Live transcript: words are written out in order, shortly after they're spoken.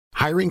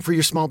Hiring for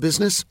your small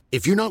business?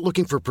 If you're not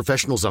looking for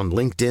professionals on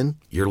LinkedIn,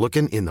 you're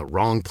looking in the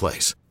wrong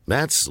place.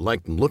 That's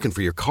like looking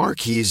for your car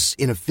keys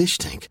in a fish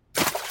tank.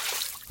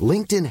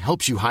 LinkedIn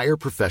helps you hire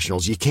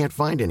professionals you can't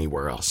find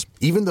anywhere else,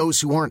 even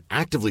those who aren't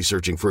actively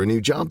searching for a new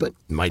job but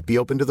might be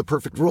open to the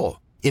perfect role.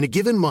 In a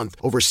given month,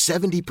 over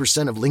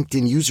 70% of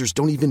LinkedIn users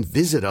don't even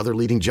visit other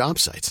leading job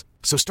sites.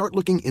 So start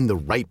looking in the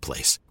right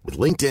place. With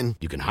LinkedIn,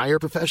 you can hire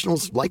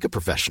professionals like a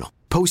professional.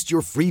 Post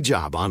your free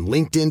job on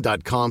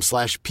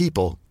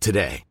linkedin.com/people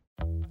today.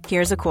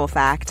 Here's a cool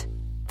fact.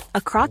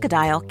 A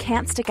crocodile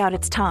can't stick out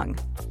its tongue.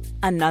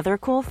 Another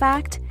cool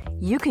fact,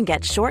 you can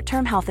get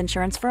short-term health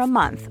insurance for a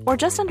month or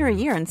just under a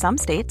year in some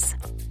states.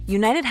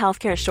 United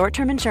Healthcare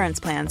short-term insurance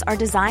plans are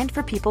designed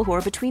for people who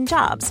are between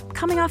jobs,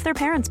 coming off their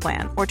parents'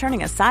 plan, or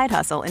turning a side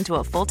hustle into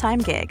a full-time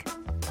gig.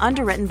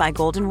 Underwritten by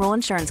Golden Rule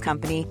Insurance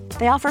Company,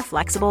 they offer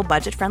flexible,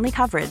 budget-friendly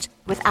coverage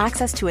with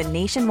access to a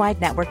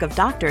nationwide network of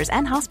doctors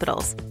and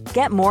hospitals.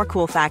 Get more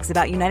cool facts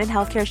about United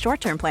Healthcare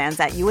short-term plans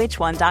at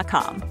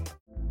uh1.com.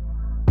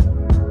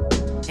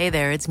 Hey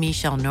there, it's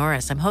Michelle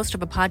Norris. I'm host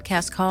of a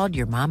podcast called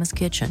Your Mama's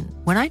Kitchen.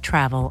 When I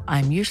travel,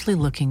 I'm usually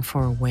looking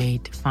for a way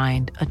to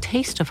find a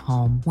taste of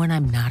home when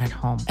I'm not at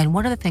home. And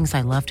one of the things I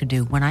love to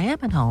do when I am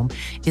at home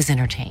is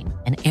entertain.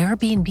 And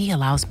Airbnb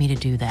allows me to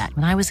do that.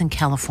 When I was in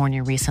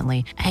California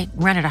recently, I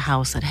rented a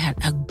house that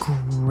had a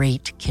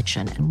great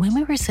kitchen. And when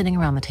we were sitting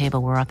around the table,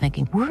 we were all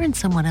thinking, we're in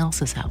someone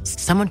else's house.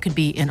 Someone could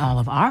be in all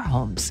of our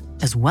homes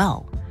as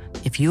well.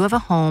 If you have a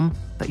home,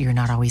 but you're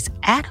not always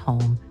at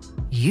home,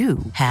 you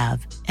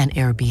have an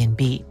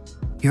Airbnb.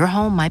 Your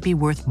home might be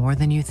worth more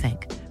than you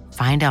think.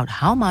 Find out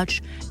how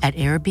much at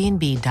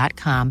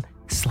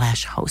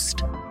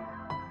airbnb.com/host.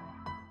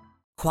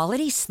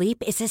 Quality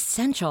sleep is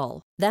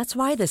essential. That's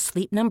why the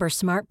Sleep Number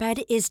Smart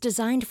Bed is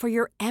designed for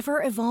your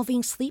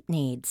ever-evolving sleep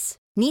needs.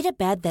 Need a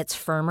bed that's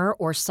firmer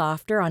or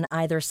softer on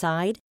either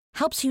side?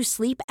 Helps you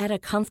sleep at a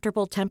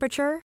comfortable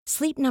temperature?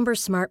 Sleep Number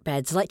Smart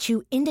Beds let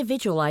you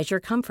individualize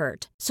your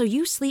comfort, so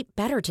you sleep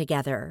better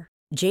together.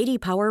 J.D.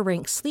 Power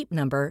ranks Sleep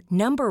Number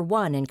number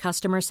 1 in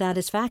customer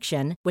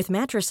satisfaction with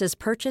mattresses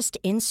purchased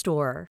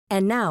in-store.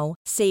 And now,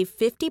 save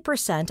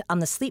 50% on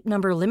the Sleep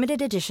Number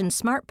Limited Edition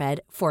Smart Bed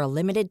for a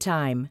limited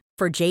time.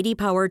 For J.D.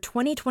 Power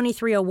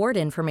 2023 award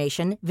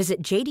information,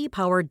 visit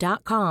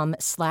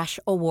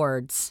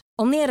jdpower.com/awards.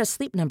 Only at a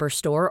Sleep Number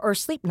store or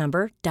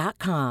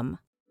sleepnumber.com.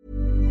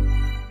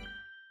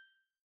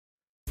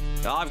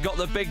 I've got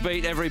the big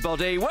beat,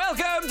 everybody.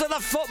 Welcome to the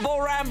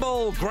Football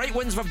Ramble. Great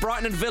wins for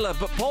Brighton and Villa,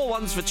 but poor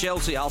ones for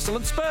Chelsea, Arsenal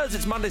and Spurs.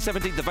 It's Monday,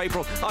 17th of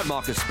April. I'm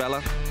Marcus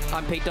Speller.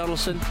 I'm Pete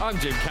Donaldson. I'm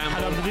Jim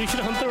Campbell. And I'm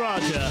Dushan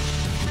Huntaraja.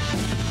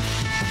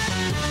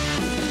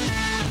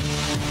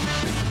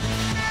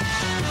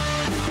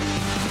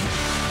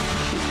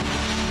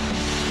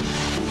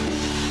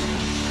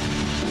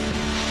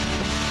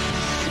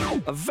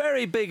 A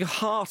very big,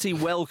 hearty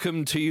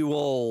welcome to you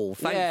all.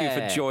 Thank you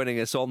for joining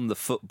us on the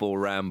Football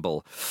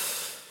Ramble.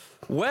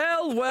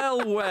 Well,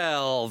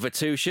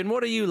 Vitushin,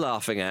 what are you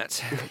laughing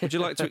at? Would you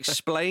like to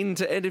explain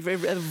to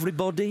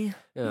everybody?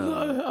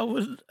 No, I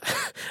wouldn't.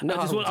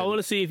 I want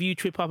to see if you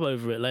trip up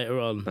over it later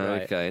on.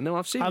 Okay, no,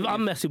 I've seen.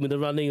 I'm messing with the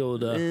running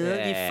order.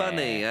 You're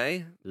funny,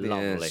 eh?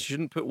 Lovely. Yes,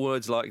 shouldn't put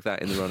words like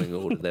that in the running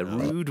order. They're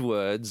rude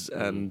words,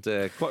 and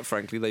quite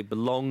frankly, they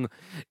belong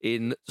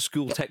in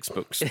school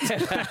textbooks. In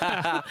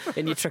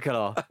your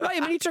tricolor. Right,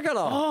 in your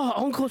tricolor. Oh,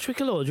 Encore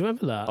Tricolor. Do you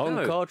remember that?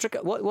 Encore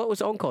Tricolor. What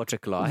was Encore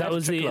Tricolor? That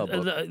was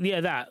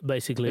that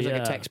basically. It was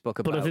like a textbook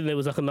about. But I think there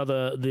was like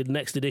another. The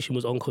next edition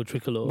was Encore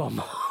Tricolor.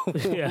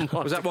 Yeah.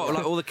 Was that what?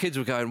 Like all the kids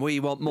were going, we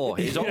want more.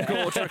 He's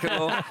Encore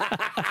Tricolor.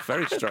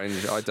 Very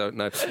strange. I don't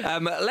know.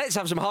 Let's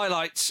have some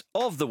highlights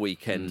of the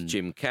weekend,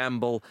 Jim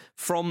Campbell,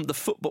 from the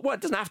football. Well,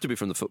 it doesn't have to be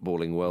from the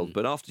footballing world,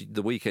 but after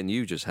the weekend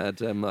you just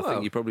had, I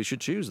think you probably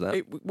should choose that.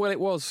 It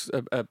was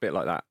a bit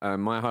like that.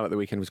 My highlight of the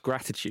weekend was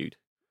gratitude.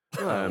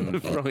 Right.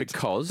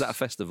 Because is that a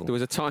festival? There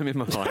was a time in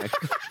my life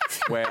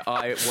where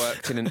I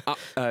worked in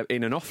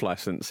an off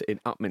licence in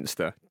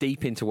Upminster,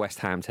 deep into West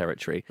Ham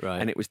territory,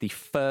 and it was the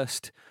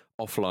first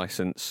off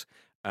licence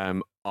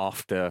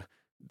after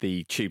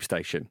the tube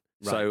station.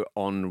 Right. So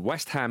on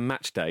West Ham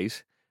match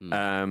days, it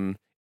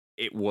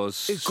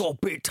got a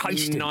bit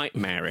tasty,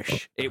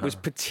 nightmarish. It was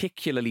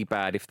particularly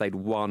bad if they'd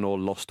won or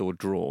lost or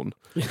drawn.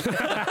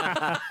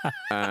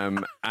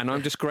 And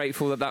I'm just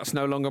grateful that that's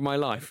no longer my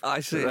life. I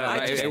see.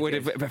 It would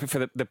have,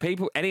 for the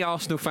people, any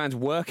Arsenal fans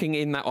working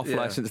in that off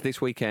licence this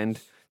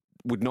weekend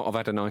would not have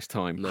had a nice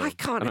time. No. I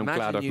can't and I'm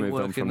glad imagine I've you moved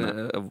on working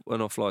from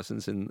an off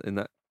licence in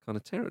that kind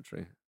of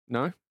territory.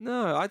 No,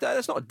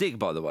 that's not a dig,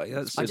 by the way.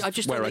 That's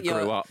just where I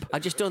grew up. I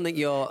just don't think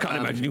you're. Can't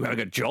imagine you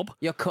having a job.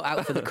 You're cut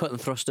out for the cut and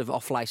thrust of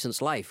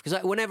off-licence life.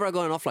 Because whenever I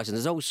go on off-licence,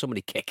 there's always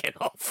somebody kicking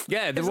off.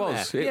 Yeah, there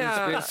was.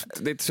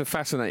 It's a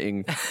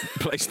fascinating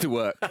place to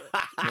work.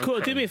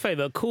 Cool. Do me a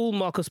favour. Call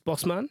Marcus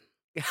Bossman.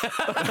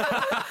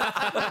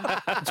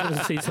 I just want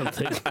to see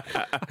something.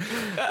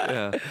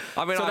 Yeah.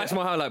 I mean, So that's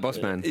my highlight, boss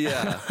man.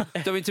 Yeah.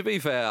 I mean, to be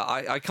fair,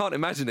 I can't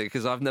imagine it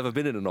because I've never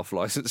been in an off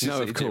license.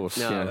 No, of course.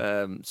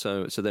 No.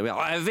 So there we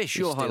are. Vish,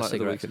 your Steal highlight of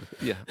the cigarettes. weekend.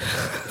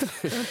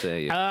 Yeah. How dare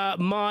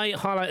you? My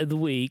highlight of the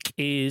week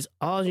is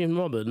Arjen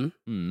Robben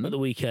at the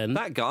weekend.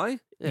 That guy?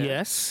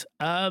 Yes.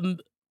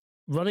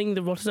 Running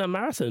the Rotterdam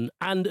Marathon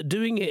and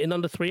doing it in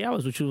under 3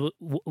 hours,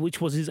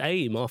 which was his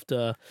aim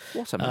after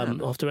What a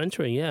man. after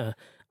entering. Yeah,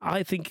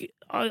 I think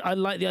I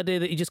like the idea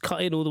that he just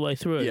cut in all the way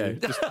through. Yeah,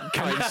 just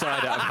cut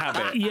inside out of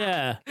habit.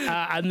 Yeah,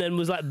 and then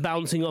was like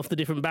bouncing off the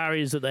different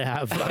barriers that they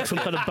have, like some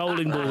kind of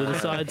bowling ball with the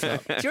sides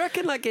up. Do you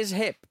reckon like his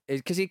hip,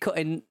 because he cut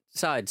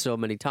inside so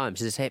many times,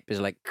 his hip is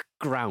like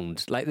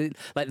ground, like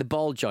the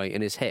ball joint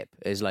in his hip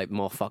is like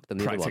more fucked than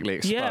the Practically other one.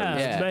 exposed.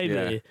 Yeah,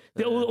 maybe.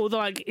 Yeah. Although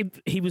like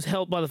he was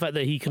helped by the fact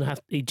that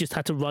he just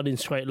had to run in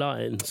straight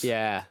lines.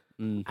 Yeah.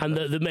 And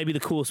maybe the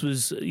course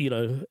was, he just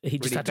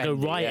Really had to go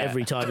bendy, right yeah.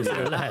 every time instead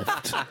of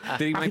left.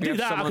 Did he I can maybe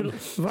do have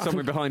that,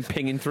 someone behind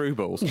pinging through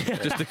balls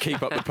just to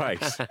keep up the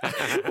pace?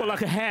 Well,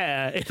 like a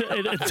hare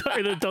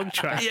in a dog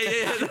track.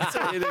 Yeah. That's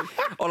what it is.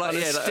 Or like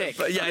A stick,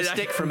 a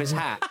stick from his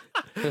hat.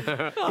 Is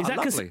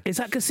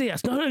that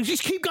Casillas? No,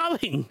 just keep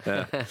going.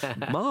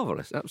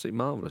 Marvellous. Absolutely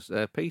marvellous.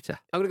 Peter.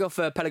 I'm going to go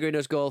for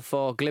Pellegrino's goal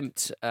for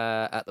Glimt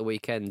at the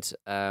weekend.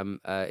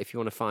 If you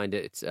want to find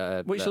it,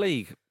 Which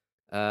league?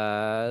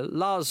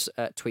 Lars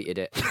tweeted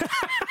it.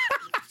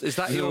 Is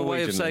that your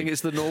way of Norwegian saying league.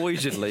 it's the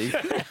Norwegian league?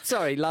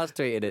 Sorry, Lars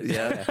tweeted it.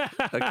 Yeah,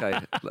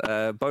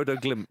 Okay. Bodo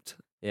Glimt.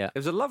 yeah. It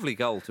was a lovely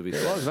goal, to be It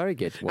fair. was very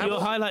good.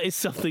 Your highlight is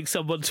something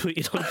someone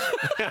tweeted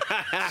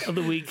on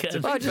the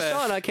weekend. I just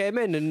thought I came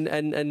in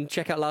and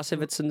check out Lars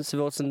Sivertsen's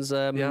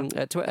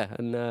Twitter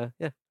and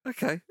yeah.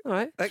 Okay. All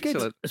right, it's good.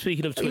 Excellent.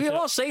 Speaking of Twitter, You've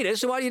all seen it,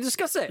 so why don't you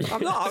discuss it?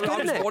 I'm not. It's good,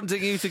 I'm isn't it?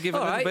 wanting you to give a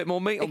All little right. bit more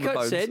meat on He the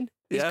cuts bones. in.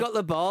 He's Yeah. got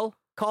the ball,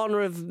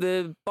 corner of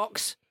the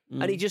box,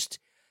 and he just.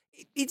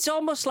 It's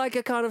almost like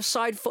a kind of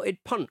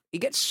side-footed punt. He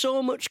gets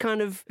so much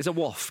kind of. It's a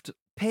waft.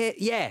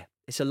 Yeah,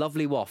 it's a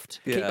lovely waft.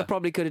 Yeah. Keeper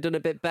probably could have done a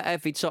bit better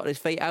if he'd sorted his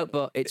feet out,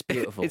 but it's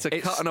beautiful. It's a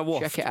cut and a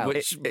waft, Check it out.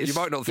 which you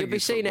might not think You'll be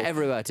is seeing it football.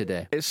 everywhere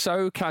today. It's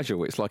so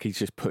casual. It's like he's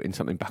just putting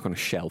something back on a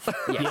shelf.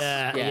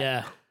 Yes.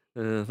 yeah.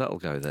 That'll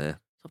go there.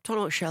 Stop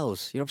talking about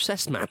shells. You're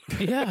obsessed, man.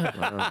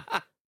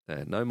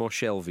 No more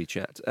shelvy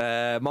chat.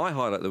 My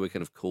highlight of the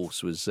weekend, of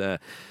course, was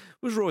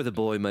Roy the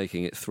Boy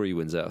making it 3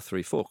 wins out of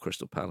 3 for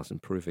Crystal Palace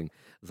and proving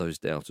those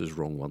doubters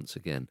wrong once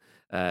again.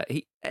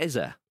 Eze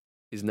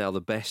is now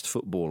the best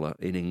footballer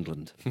in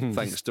England,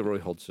 thanks to Roy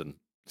Hodgson.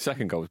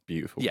 Second goal was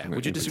beautiful. Yeah,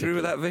 would you disagree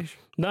with that, Vish?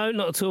 No,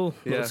 not at all.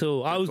 Not Yeah. at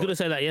all. I was going to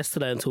say that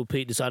yesterday until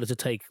Pete decided to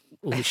take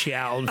all the shit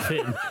out on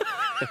Finn.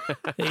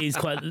 He's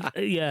quite,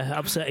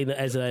 upsetting that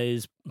Eze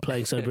is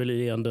playing so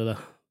brilliantly under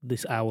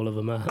this owl of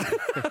a man.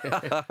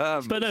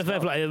 But no, fair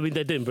play. I mean,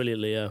 they're doing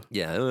brilliantly, yeah.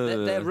 Yeah.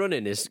 Their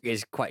running is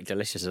quite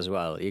delicious as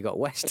well. You got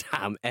West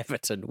Ham,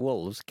 Everton,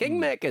 Wolves,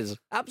 kingmakers,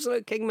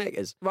 absolute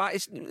kingmakers. Right,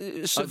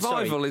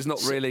 survival is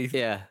not really...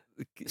 Yeah.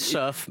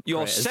 Surf.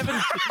 You're creators.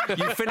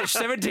 You finished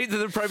 17th in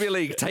the Premier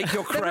League. Take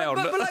your crown.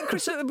 But like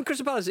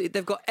Crystal Palace,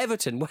 they've got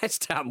Everton,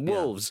 West Ham,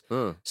 Wolves,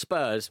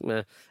 Spurs,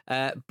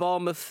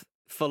 Bournemouth,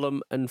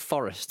 Fulham, and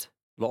Forest.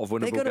 A lot of They're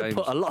winnable going to games.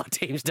 put a lot of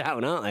teams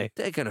down, aren't they?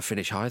 They're going to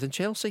finish higher than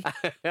Chelsea.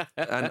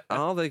 And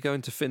are they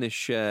going to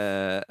finish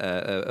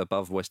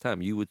above West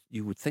Ham? You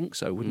would think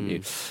so, wouldn't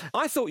you?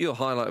 I thought your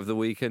highlight of the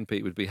weekend,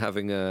 Pete, would be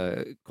having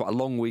quite a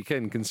long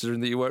weekend, considering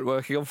that you weren't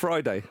working on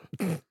Friday.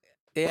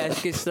 Yeah,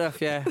 it's good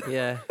stuff. Yeah.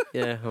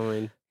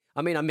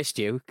 I mean, I missed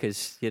you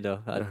because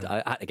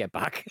I had to get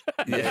back.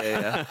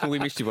 Yeah. We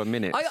missed you 1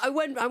 minute. I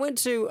went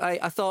to.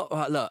 I thought,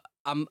 oh, look,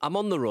 I'm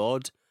on the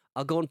road.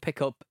 I'll go and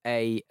pick up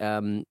a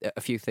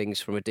few things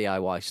from a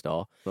DIY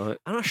store, Right.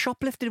 and I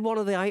shoplifted one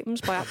of the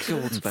items by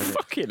accident.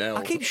 Fucking hell.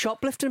 I keep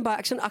shoplifting by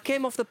accident. I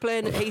came off the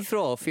plane at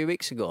Heathrow a few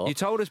weeks ago. You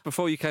told us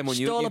before you came on.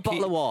 Stole you a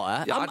bottle of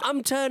water. Yeah,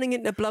 I'm turning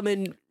into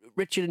blooming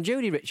Richard and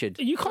Judy Richard.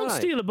 You can't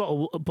Right. steal a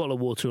bottle of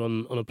water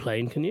on a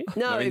plane, can you?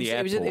 No, in it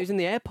the was airport. in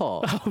the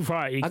airport. Oh,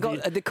 right. You I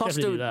got could the cost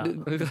of definitely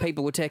do that. the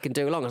people were taking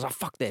too long. I was like,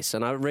 "Fuck this!"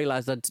 And I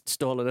realised I'd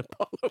stolen a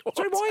bottle of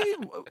water.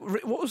 Sorry,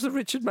 what was the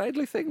Richard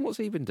Madeley thing? What's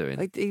he been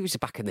doing? He was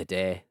back in the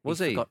day. Was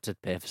he? Forgot to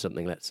pay for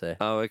something. Let's say.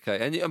 Oh,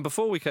 okay. And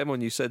before we came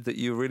on, you said that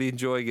you were really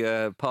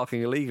enjoying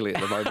parking illegally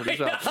at the moment as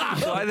well.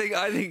 So I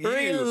think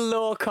Real you...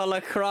 low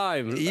collar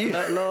crime. Are you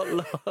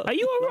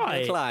all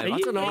right? I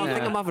don't know. I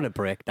think I'm having a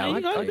breakdown. Are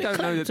you I going don't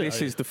know that to-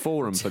 this is the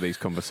forum for these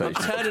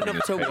conversations. Turning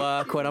up to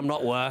work when I'm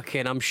not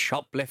working. I'm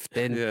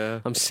shoplifting. Yeah.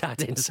 I'm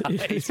sat inside.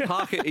 He's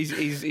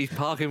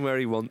parking where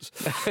he wants.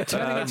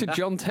 Turning into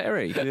John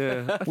Terry.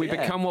 Yeah. We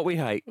become what we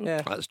hate.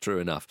 Yeah. That's true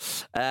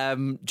enough.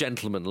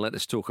 Gentlemen, let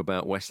us talk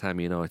about West Ham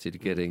United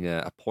getting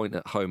a point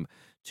at home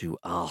to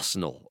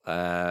Arsenal.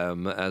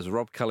 As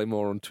Rob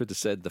Cullimore on Twitter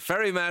said, the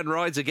ferryman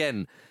rides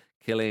again,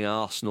 killing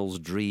Arsenal's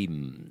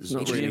dreams.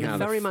 Not really how the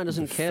the ferryman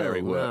doesn't the kill.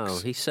 ferry No,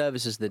 works. he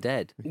services the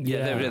dead.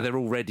 Yeah, they're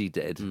already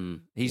dead.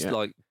 He's Yeah.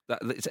 like,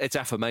 it's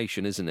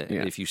affirmation, isn't it?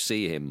 Yeah. If you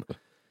see him,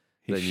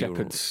 He then you're-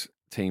 shepherds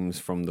teams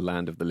from the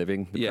land of the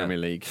living, the Premier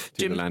League, to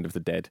Jim, the land of the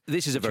dead.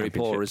 This is a very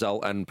poor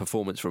result and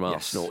performance from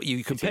Arsenal.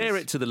 You compare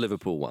it to the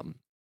Liverpool one.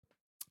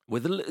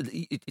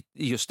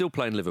 You're still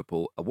playing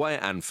Liverpool away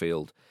at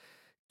Anfield,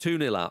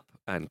 2-0 up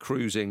and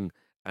cruising,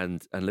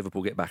 and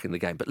Liverpool get back in the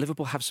game. But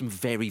Liverpool have some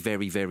very,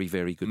 very, very,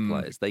 very good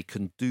players. They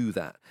can do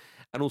that.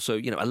 And also,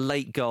 a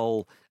late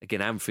goal,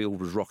 again, Anfield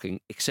was rocking,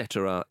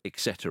 etc.,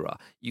 etc.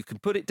 You can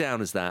put it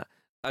down as that.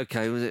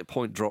 Okay, was it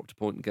point drop to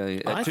point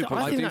game? I think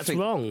that's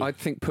wrong. I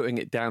think putting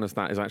it down as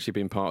that has actually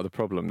been part of the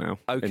problem now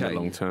in the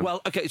long term.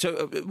 Well, okay,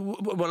 so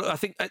I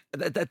think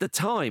at the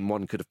time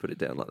one could have put it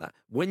down like that.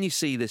 When you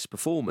see this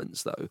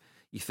performance, though,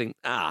 you think,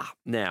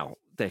 now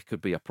there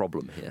could be a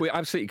problem here. Well,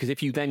 absolutely, because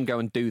if you then go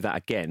and do that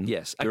again,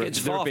 there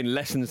have been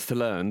lessons to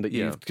learn that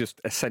you've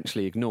just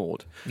essentially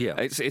ignored. Yeah,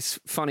 it's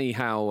funny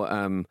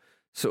how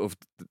sort of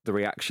the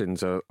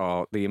reactions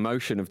are the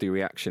emotion of the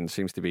reaction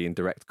seems to be in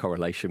direct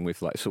correlation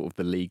with like sort of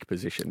the league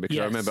position, because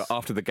I remember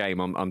after the game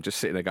I'm just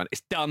sitting there going,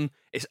 it's done,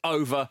 it's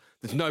over,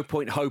 there's no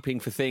point hoping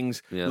for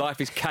things,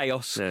 life is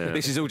chaos,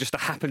 this is all just a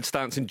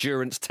happenstance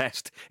endurance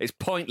test, it's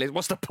pointless,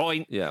 what's the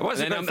point? A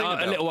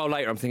little while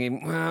later I'm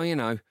thinking,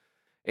 well,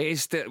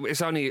 it's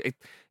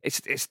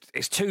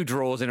two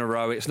draws in a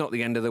row. It's not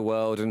the end of the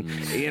world,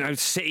 and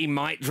City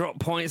might drop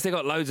points. They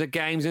got loads of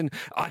games, and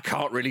I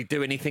can't really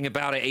do anything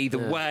about it either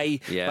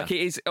way. Yeah. Like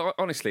it is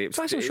honestly, it's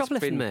like some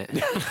shoplifting, mate.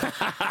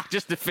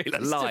 Just to feel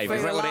alive.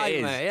 Is that what it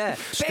is? Mate, yeah.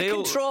 Bit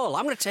of control.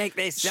 I'm going to take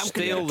this.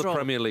 Steal the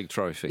Premier League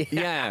trophy.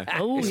 Yeah.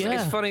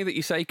 It's funny that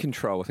you say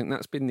control. I think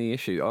that's been the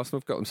issue. Arsenal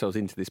have got themselves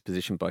into this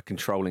position by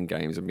controlling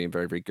games and being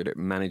very, very good at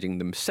managing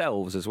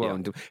themselves as well,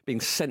 and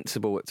being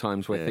sensible at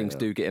times where things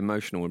do get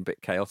emotional and a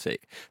bit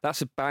chaotic.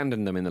 That's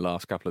abandoned them in the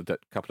last couple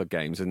of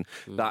games, and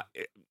that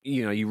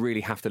you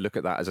really have to look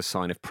at that as a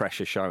sign of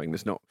pressure showing.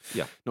 There's not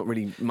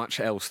really much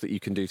else that you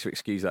can do to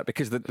excuse that,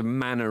 because the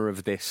manner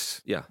of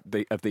this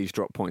of these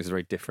drop points is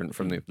very different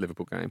from the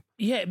Liverpool game.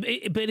 Yeah,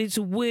 but it's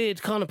a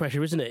weird kind of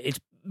pressure, isn't it? It's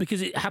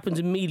because it happens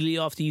immediately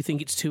after you think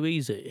it's too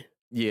easy.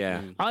 Yeah.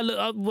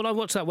 When I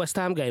watched that West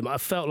Ham game, I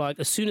felt like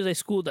as soon as they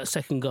scored that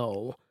second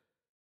goal,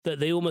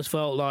 that they almost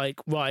felt like,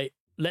 right,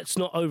 let's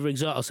not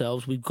overexert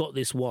ourselves. We've got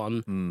this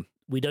one.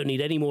 We don't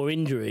need any more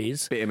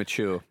injuries. Bit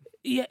immature.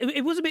 Yeah,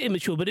 it was a bit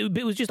immature, but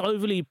it was just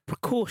overly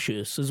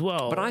precautious as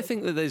well. But I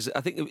think that I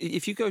think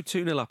if you go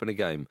 2-0 up in a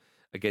game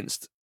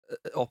against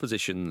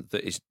opposition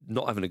that is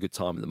not having a good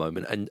time at the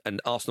moment,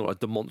 and Arsenal are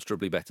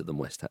demonstrably better than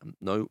West Ham,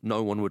 no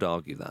one would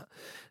argue that.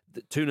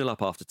 2-0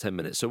 up after 10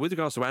 minutes. So with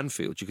regards to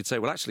Anfield, you could say,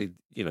 well, actually,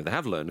 they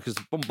have learned, because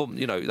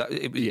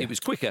it was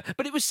quicker,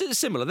 but it was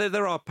similar.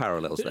 There are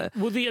parallels there.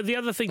 Well, the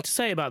other thing to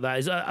say about that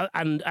is,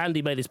 and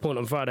Andy made this point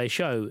on Friday's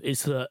show,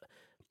 is that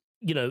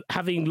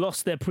having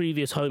lost their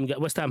previous home game,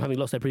 West Ham having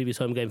lost their previous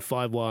home game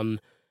 5-1,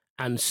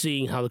 and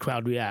seeing how the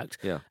crowd react.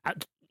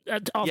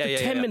 After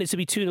 10 minutes to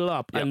be 2-0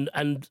 up and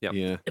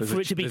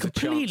for it to be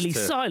completely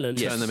silent.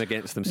 Turn them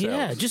against themselves.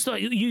 Yeah, just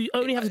like you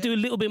only have to do a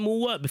little bit more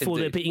work before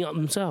they're beating up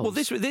themselves. Well,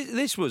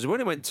 this was, when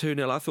it went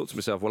 2-0, I thought to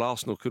myself, well,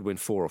 Arsenal could win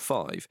 4 or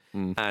 5.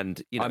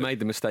 And I made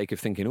the mistake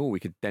of thinking, we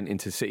could dent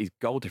into City's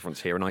goal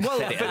difference here, and I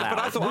said it aloud. But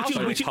I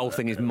thought this whole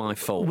thing is my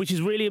fault. Which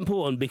is really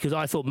important, because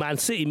I thought Man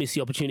City missed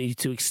the opportunity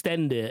to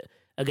extend it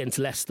against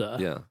Leicester.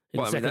 Yeah.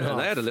 Well, they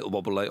had a little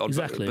wobble late on,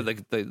 exactly.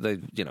 but they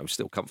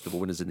still comfortable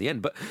winners in the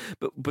end. But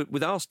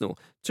with Arsenal,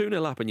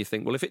 2-0 up, and you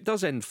think, well, if it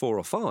does end 4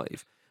 or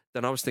 5,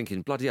 then I was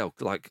thinking, bloody hell,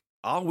 like,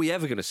 are we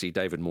ever going to see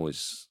David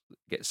Moyes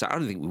get sacked? I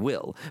don't think we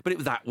will. But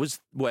that was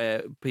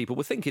where people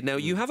were thinking. Now,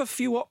 you have a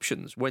few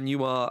options when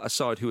you are a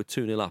side who are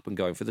 2-0 up and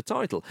going for the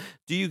title.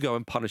 Do you go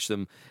and punish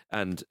them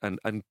and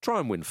try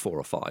and win 4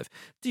 or 5?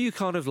 Do you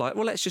kind of like,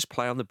 well, let's just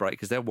play on the break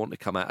because they'll want to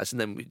come at us,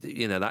 and then,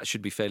 that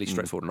should be fairly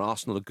straightforward, and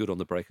Arsenal are good on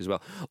the break as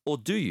well? Or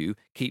do you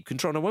keep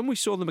control? Now, when we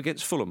saw them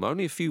against Fulham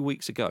only a few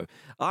weeks ago,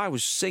 I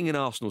was singing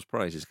Arsenal's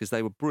praises because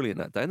they were brilliant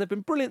that day, and they've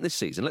been brilliant this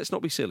season. Let's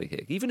not be silly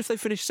here. Even if they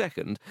finish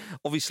second,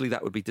 obviously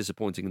that would be disappointing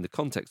in the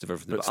context of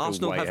everything. But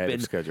Arsenal have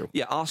been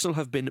Arsenal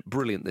have been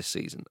brilliant this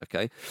season.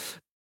 Okay,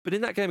 but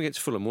in that game against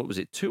Fulham, what was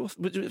it?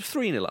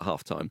 3-0 at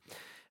half time.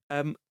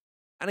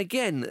 And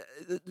again,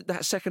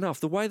 that second half,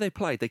 the way they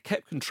played, they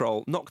kept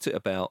control, knocked it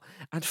about,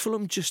 and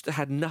Fulham just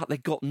they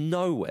got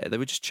nowhere. They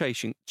were just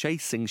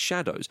chasing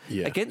shadows.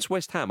 Yeah. Against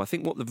West Ham, I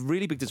think what the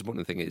really big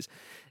disappointing thing is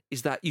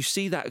that you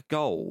see that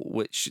goal,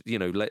 which,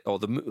 or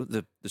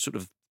the sort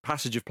of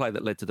passage of play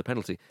that led to the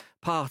penalty.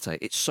 Partey,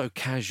 it's so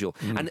casual.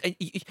 And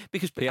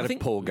because he had a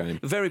poor game.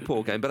 Very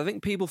poor game, but I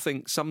think people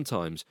think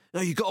sometimes, no,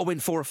 you've got to win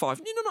 4 or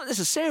 5. No, not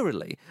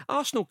necessarily.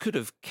 Arsenal could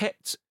have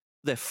kept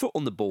their foot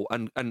on the ball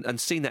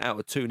and seen it out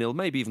at 2-0,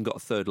 maybe even got a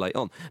third late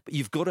on. But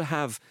you've got to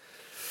have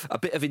a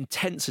bit of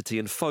intensity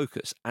and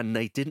focus, and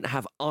they didn't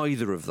have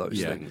either of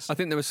those things. I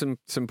think there were some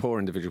poor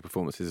individual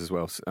performances as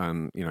well.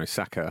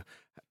 Saka,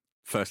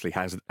 firstly,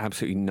 has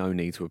absolutely no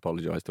need to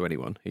apologise to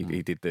anyone.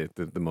 He did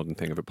the modern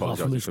thing of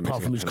apologising for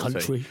missing his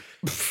country.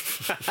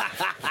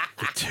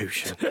 The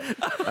douche.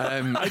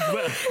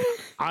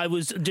 I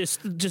was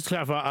just to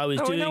clarify. I was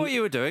doing. I know what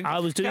you were doing. I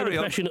was doing an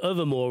impression of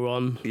a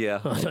moron.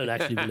 Yeah, I don't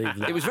actually believe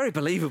that. It was very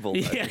believable.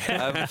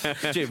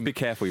 Jim, be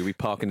careful. You'll be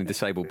parking in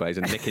disabled bays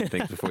and nicking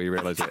things before you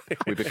realise it.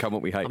 We become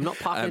what we hate. I'm not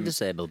parking in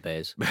disabled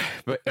bays.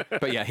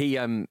 But yeah,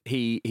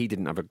 he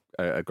didn't have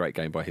a great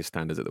game by his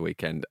standards at the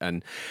weekend,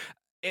 and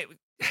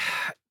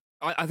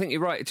I think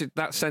you're right. It's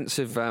that sense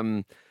of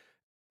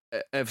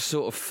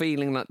sort of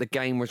feeling like the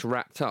game was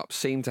wrapped up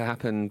seemed to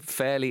happen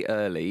fairly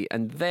early,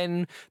 and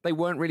then they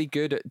weren't really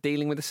good at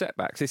dealing with the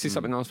setbacks. This is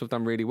something Arsenal have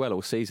done really well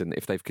all season.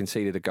 If they've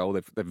conceded a goal,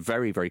 they've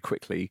very, very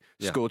quickly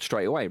scored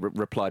straight away,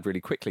 replied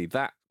really quickly.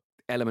 That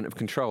element of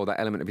control, that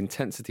element of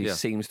intensity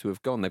seems to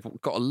have gone. They've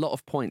got a lot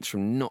of points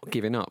from not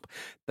giving up.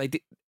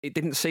 It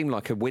didn't seem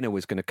like a winner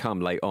was going to come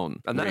late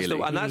on. And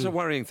that's a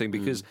worrying thing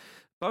because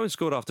Bowen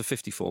scored after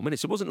 54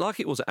 minutes. It wasn't like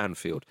it was at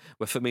Anfield,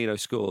 where Firmino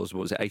scores,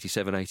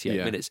 87,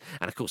 88 minutes.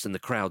 And of course, then the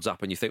crowd's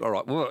up and you think, all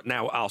right, well,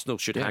 now Arsenal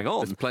should hang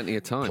on. There's plenty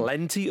of time.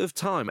 Plenty of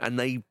time. And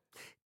they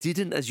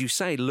didn't, as you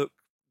say, look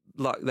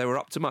like they were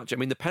up to much. I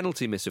mean, the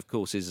penalty miss, of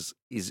course, is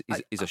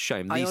a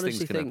shame. These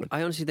things can happen.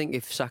 I honestly think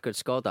if Saka had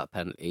scored that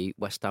penalty,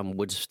 West Ham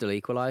would have still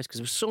equalised because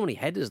there were so many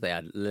headers they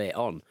had late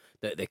on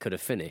that they could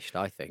have finished,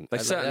 I think. They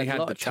certainly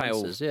had the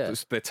chances,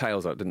 their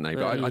tails up, didn't they?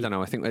 But I don't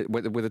know. I think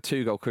with a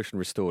 2-goal cushion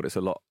restored, it's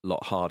a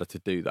lot harder to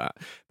do that.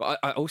 But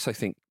I also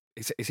think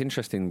it's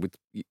interesting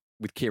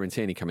with Kieran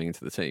Tierney coming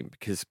into the team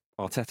because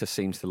Arteta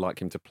seems to like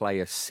him to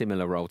play a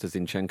similar role to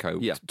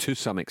Zinchenko to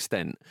some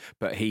extent,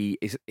 but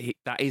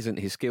that isn't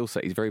his skill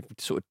set. He's a very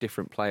sort of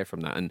different player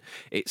from that, and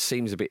it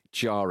seems a bit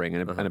jarring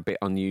and a bit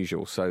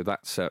unusual. So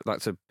that's a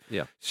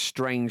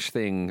strange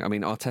thing. I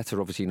mean, Arteta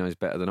obviously knows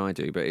better than I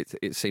do, but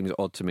it seems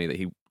odd to me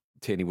that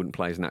Tierney wouldn't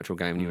play his natural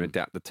game and you would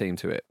adapt the team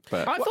to it.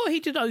 But I thought he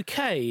did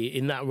okay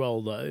in that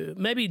role, though.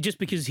 Maybe just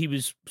because he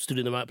was stood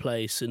in the right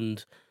place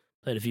and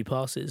played a few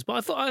passes,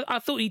 but I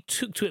thought he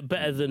took to it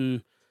better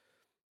than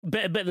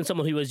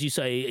someone who, as you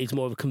say, is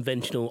more of a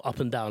conventional up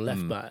and down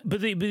left back.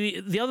 But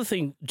the other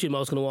thing, Jim, I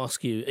was going to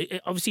ask you.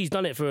 Obviously, he's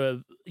done it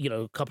for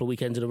a couple of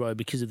weekends in a row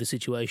because of the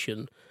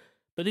situation,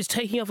 but it's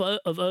taking up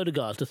of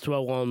Odegaard to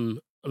throw on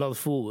another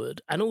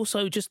forward, and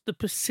also just the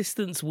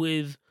persistence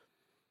with,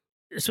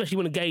 especially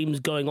when a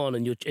game's going on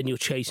and you're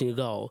chasing a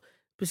goal.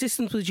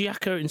 Persistence with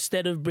Xhaka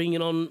instead of bringing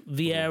on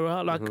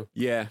Vieira.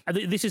 Yeah.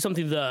 This is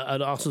something that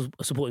an Arsenal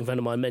supporting friend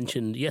of mine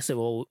mentioned yesterday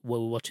while we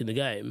were watching the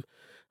game. And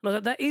I was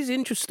like, that is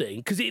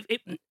interesting because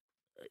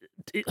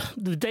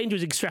the danger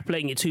is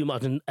extrapolating it too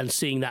much and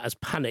seeing that as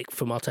panic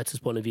from Arteta's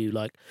point of view.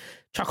 Like,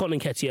 chuck on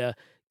Nketiah,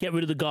 get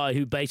rid of the guy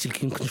who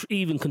basically can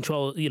even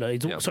control, is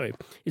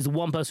the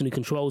one person who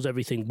controls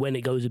everything when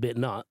it goes a bit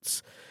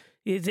nuts.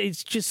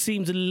 It just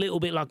seems a little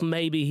bit like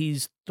maybe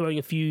he's throwing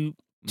a few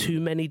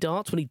too many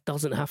darts when he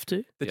doesn't have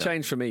to. The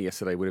change for me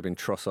yesterday would have been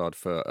Trossard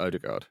for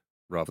Odegaard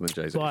rather than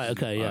Jesus. Right,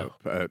 okay,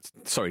 yeah.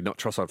 Sorry, not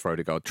Trossard for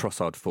Odegaard,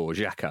 Trossard for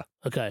Xhaka.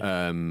 Okay.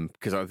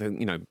 Because I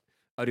think,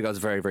 Odegaard's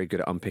very, very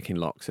good at unpicking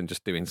locks and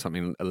just doing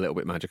something a little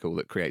bit magical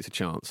that creates a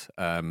chance.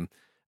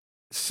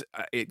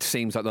 It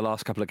seems like the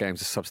last couple of games,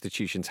 the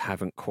substitutions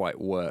haven't quite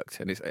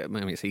worked, and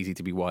it's easy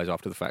to be wise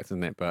after the fact,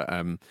 isn't it? But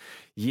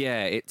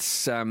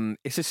it's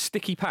a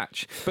sticky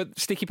patch. But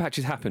sticky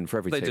patches happen for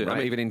every team,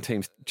 right? Even in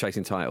teams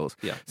chasing titles.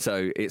 Yeah.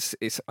 So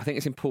I think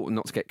it's important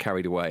not to get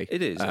carried away.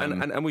 It is,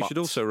 and we should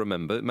also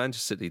remember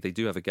Manchester City. They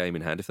do have a game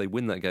in hand. If they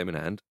win that game in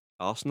hand,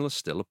 Arsenal are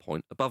still a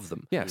point above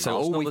them. Yeah, so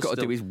Arsenal all we've got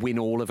to do is win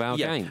all of our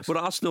games. But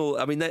Arsenal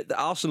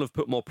have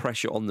put more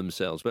pressure on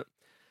themselves, but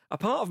a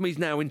part of me is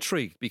now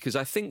intrigued because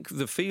I think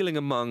the feeling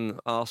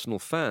among Arsenal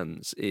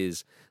fans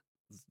is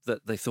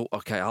that they thought,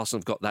 okay, Arsenal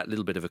have got that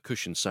little bit of a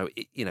cushion, so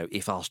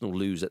if Arsenal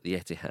lose at the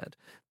Etihad,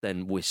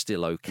 then we're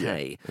still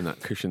okay. Yeah. And that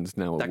cushion's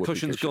now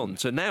gone.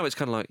 So now it's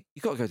kind of like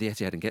you've got to go to the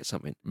Etihad and get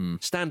something.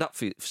 Stand up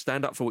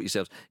for what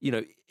yourselves.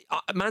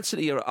 Man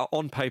City are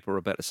on paper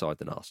a better side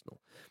than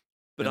Arsenal.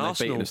 But and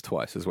Arsenal they've beaten us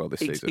twice as well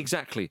this season.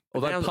 Exactly.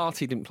 Although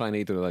Partey didn't play in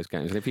either of those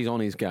games, and if he's on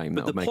his game,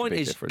 that would make a big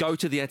difference. But the point is, go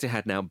to the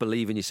Etihad now,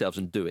 believe in yourselves,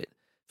 and do it.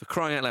 For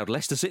crying out loud,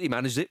 Leicester City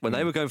managed it when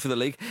they were going for the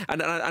league.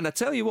 And I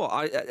tell you what,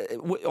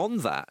 on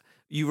that,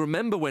 you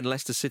remember when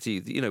Leicester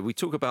City, we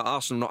talk about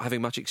Arsenal not having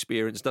much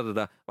experience,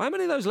 Well, how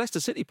many of those Leicester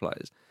City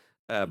players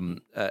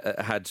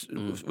had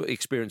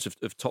experience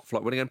of top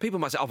flight winning? And people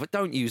might say, but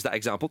don't use that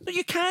example. No,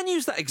 you can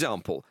use that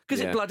example because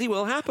it bloody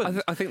well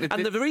happened. I think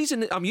the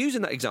reason I'm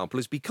using that example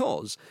is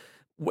because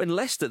when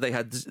Leicester, they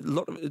had a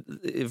lot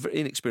of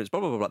inexperience,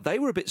 blah, blah, blah, blah. They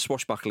were a bit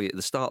swashbuckly at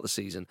the start of the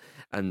season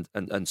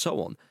and so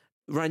on.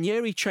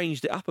 Ranieri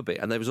changed it up a bit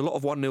and there was a lot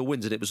of 1-0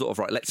 wins and it was sort of,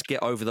 right, let's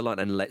get over the line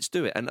and let's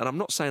do it. And I'm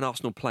not saying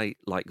Arsenal play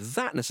like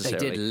that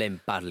necessarily. They did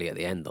limp badly at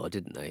the end though,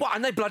 didn't they? Well,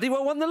 and they bloody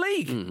well won the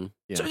league. Mm-hmm.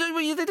 Yeah. So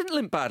they didn't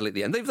limp badly at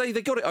the end.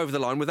 They got it over the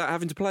line without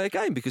having to play a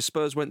game because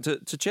Spurs went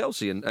to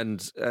Chelsea and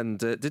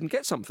didn't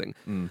get something.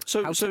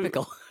 How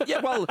typical.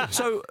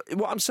 So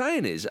what I'm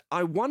saying is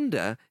I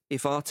wonder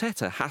if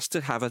Arteta has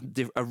to have a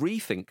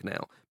rethink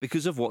now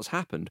because of what's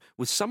happened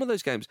with some of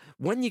those games.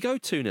 When you go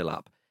 2-0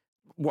 up,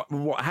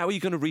 how are you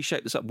going to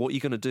reshape this up? What are you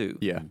going to do?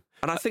 Yeah.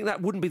 And I think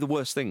that wouldn't be the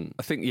worst thing.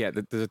 I think,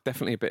 there's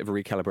definitely a bit of a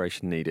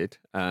recalibration needed.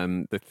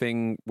 The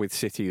thing with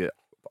City that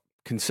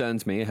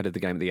concerns me ahead of the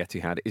game at the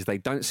Etihad is they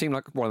don't seem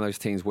like one of those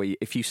teams where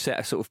if you set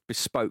a sort of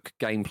bespoke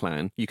game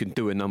plan, you can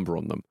do a number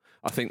on them.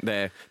 I think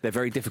they're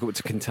very difficult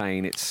to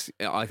contain.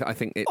 I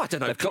think I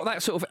don't know. They've got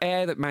that sort of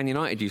air that Man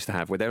United used to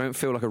have, where they don't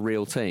feel like a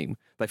real team.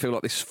 They feel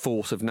like this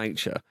force of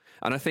nature.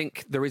 And I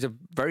think there is a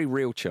very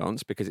real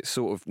chance, because it's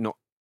sort of not,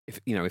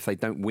 if they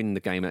don't win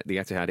the game at the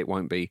Etihad, it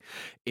won't be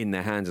in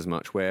their hands as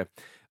much, where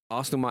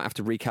Arsenal might have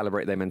to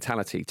recalibrate their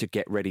mentality to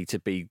get ready to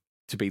be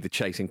the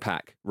chasing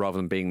pack rather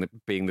than being the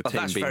team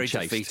that's being very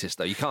chased. Defeatist,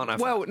 though. You can't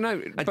have well, that.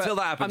 no. Until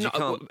that happens, you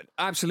can't.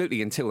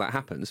 Absolutely, until that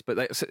happens. But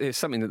it's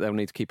something that they'll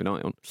need to keep an eye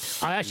on.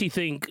 I actually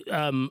think,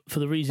 for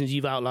the reasons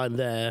you've outlined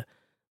there,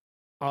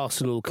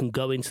 Arsenal can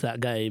go into that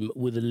game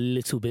with a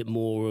little bit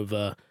more of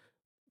a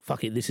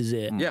fuck it, this is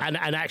it, and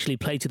actually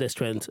play to their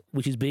strength,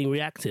 which is being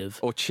reactive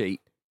or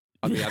cheat.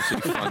 I'd be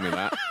absolutely fine with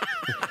that.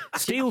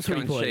 Steal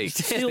 3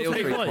 points. Steal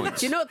 3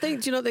 points. Do you not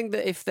think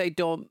that if they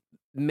don't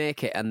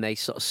make it and they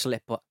sort of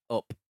slip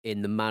up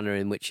in the manner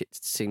in which it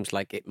seems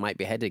like it might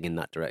be heading in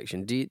that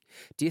direction, do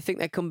you think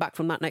they come back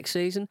from that next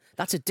season?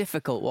 That's a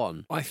difficult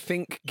one. I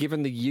think,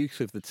 given the youth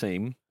of the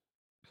team,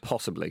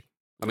 possibly.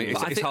 I mean,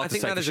 it's hard to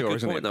say for sure,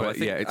 isn't it? Though. I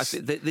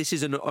think this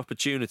is an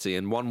opportunity,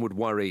 and one would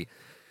worry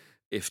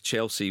if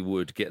Chelsea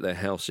would get their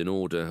house in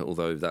order,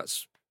 although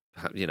that's,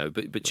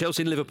 but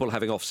Chelsea and Liverpool are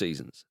having off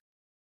seasons.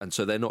 And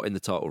so they're not in the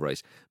title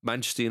race.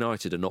 Manchester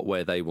United are not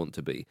where they want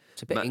to be.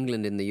 It's a bit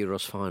England in the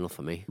Euros final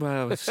for me.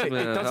 Well, it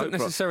doesn't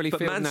necessarily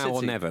feel now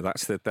or never.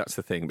 That's the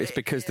thing. It's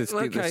because there's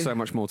so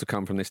much more to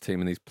come from this team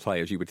and these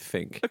players, you would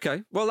think.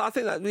 Okay. Well, I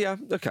think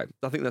okay.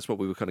 I think that's what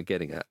we were kind of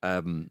getting at.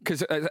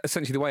 Because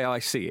essentially the way I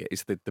see it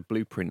is that the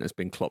blueprint has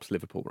been Klopp's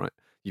Liverpool, right?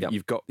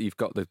 You've got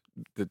the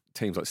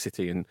teams like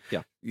City and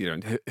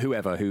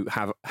whoever who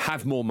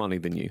have more money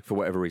than you for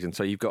whatever reason.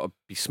 So you've got to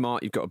be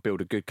smart. You've got to build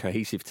a good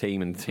cohesive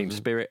team and team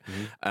spirit.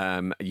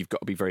 You've got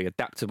to be very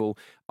adaptable.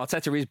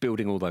 Arteta is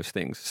building all those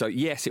things. So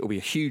yes, it will be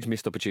a huge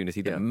missed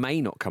opportunity that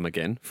may not come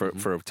again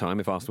for a time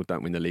if Arsenal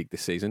don't win the league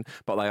this season.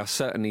 But they are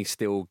certainly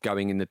still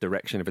going in the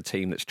direction of a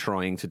team that's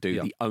trying to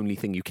do the only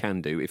thing you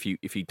can do if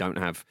you don't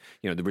have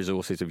the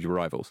resources of your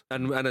rivals.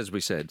 And as we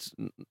said,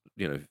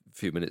 a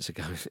few minutes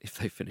ago, if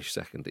they finish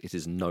second, it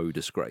is no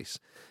disgrace.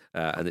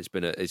 And it's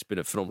been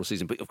a phenomenal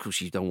season. But of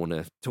course, you don't want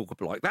to talk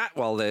like that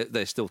while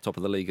they're still top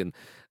of the league and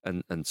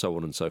so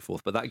on and so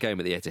forth. But that game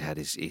at the Etihad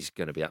is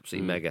going to be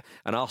absolutely mega.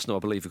 And Arsenal, I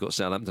believe, have got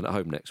Southampton at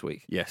home next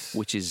week. Yes,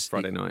 which is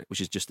Friday night,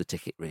 which is just the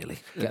ticket, really.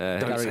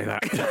 Don't say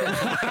that.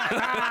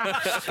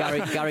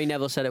 Gary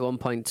Neville said at one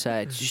point,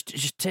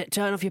 just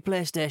turn off your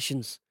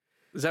PlayStations.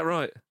 Is that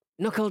right?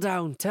 Knuckle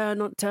down,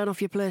 turn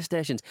off your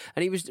PlayStations.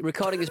 And he was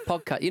recording his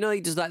podcast.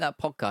 He does like that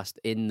podcast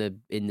in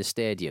the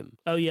stadium.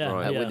 Oh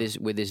yeah,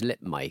 with his lip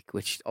mic,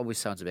 which always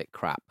sounds a bit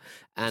crap.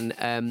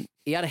 And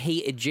he had a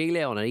heated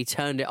gilet on, and he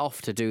turned it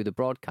off to do the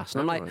broadcast.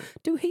 And I'm like,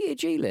 do heated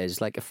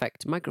gilets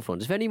affect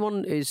microphones? If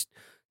anyone who's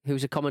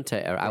a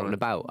commentator out and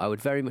about, I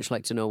would very much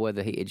like to know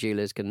whether heated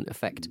gilets can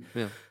affect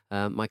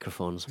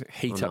microphones.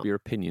 Heat up your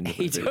opinion.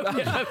 Heat up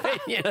your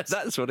opinion.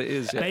 That's what it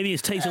is. Yeah. Maybe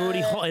his taste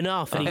already hot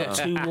enough and he got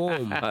too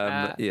warm.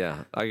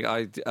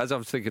 I as I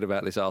was thinking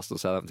about this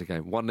Arsenal-Southampton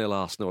game, 1-0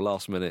 Arsenal,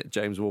 last minute,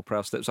 James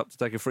Ward-Prowse steps up to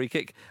take a free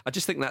kick. I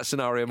just think that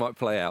scenario might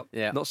play out.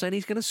 Yeah. Not saying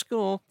he's going to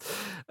score,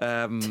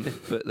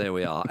 but there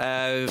we are.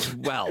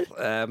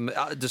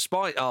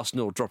 Despite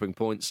Arsenal dropping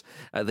points,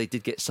 they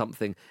did get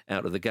something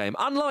out of the game.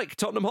 Unlike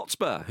Tottenham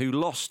Hotspur, who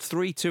lost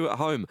 3-2 at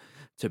home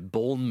to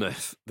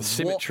Bournemouth. The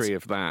symmetry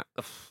of that.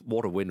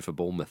 What a win for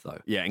Bournemouth,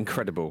 though. Yeah,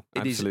 incredible.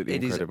 Absolutely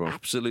incredible. It is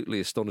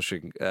absolutely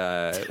astonishing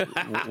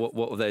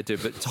what they're doing.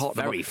 But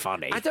Tottenham, very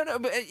funny. I don't know,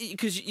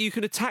 because you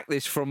can attack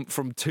this from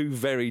two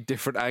very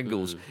different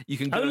angles. You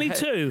can go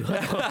two.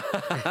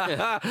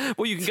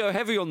 Well, you can go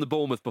heavy on the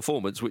Bournemouth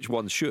performance, which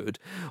one should,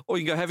 or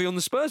you can go heavy on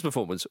the Spurs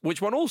performance,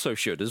 which one also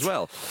should as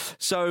well.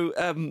 So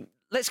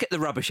let's get the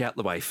rubbish out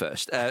the way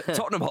first.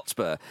 Tottenham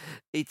Hotspur,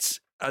 it's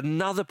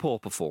another poor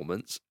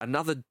performance,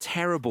 another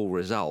terrible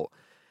result,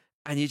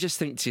 and you just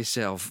think to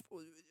yourself,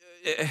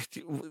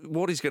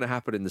 what is going to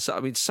happen in the... I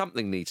mean,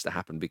 something needs to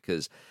happen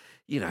because,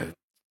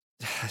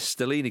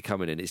 Stellini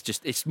coming in,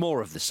 it's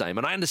more of the same.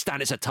 And I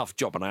understand it's a tough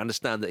job, and I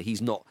understand that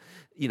he's not,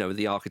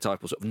 the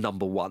archetypal sort of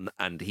number one,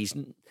 and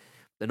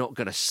they're not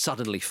going to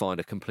suddenly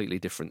find a completely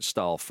different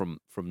style from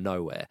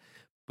nowhere.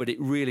 But it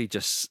really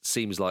just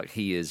seems like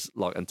he is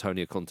like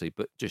Antonio Conte,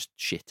 but just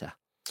shitter.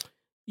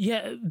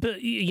 Yeah, but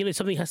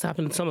something has to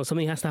happen in summer.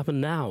 Something has to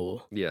happen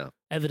now. Yeah,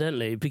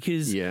 evidently,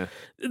 because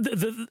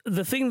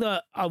the thing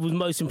that I was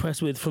most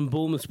impressed with from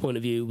Bournemouth's point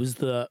of view was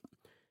that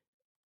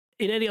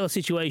in any other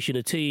situation,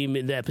 a team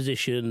in their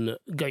position,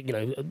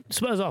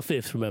 Spurs are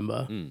fifth,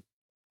 remember,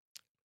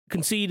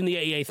 concede in the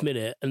 88th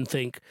minute and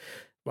think,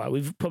 right,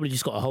 we've probably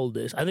just got to hold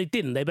this, and they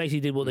didn't. They basically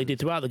did what they did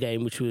throughout the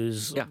game, which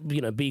was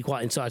be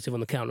quite incisive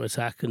on the counter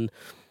attack, and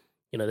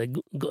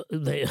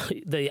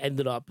they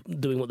ended up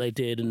doing what they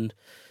did and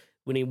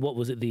winning, what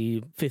was it,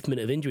 the 5th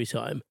minute of injury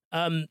time.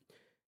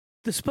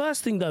 The Spurs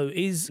thing, though,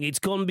 it's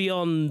gone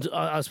beyond,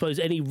 I suppose,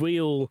 any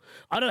real...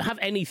 I don't have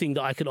anything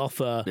that I could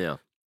offer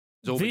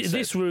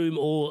this room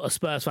or a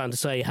Spurs fan to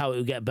say how it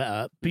would get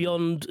better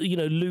beyond,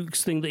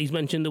 Luke's thing that he's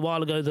mentioned a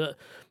while ago that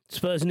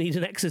Spurs need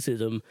an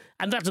exorcism.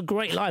 And that's a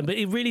great line, but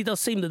it really does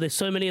seem that there's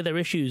so many of their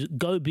issues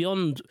go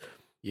beyond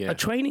a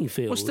training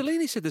field. Well,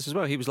 Stellini said this as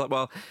well. He was like,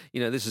 well,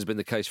 this has been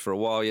the case for a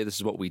while. Yeah, this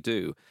is what we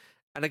do.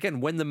 And again,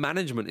 when the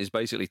management is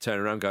basically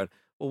turning around going,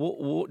 well,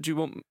 what do you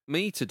want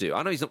me to do?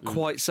 I know he's not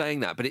quite saying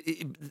that, but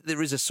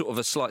there is a sort of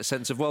a slight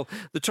sense of, well,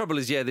 the trouble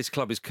is, this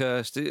club is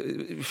cursed.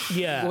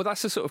 Yeah. Well,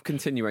 that's a sort of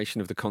continuation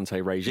of the Conte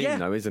regime,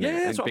 though, isn't it?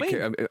 Yeah, that's what I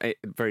mean. It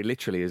very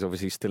literally is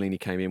obviously Stellini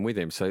came in with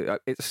him. So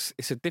it's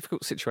a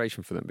difficult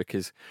situation for them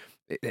because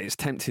it's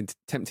tempting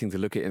to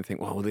look at it and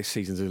think, well, this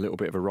season's a little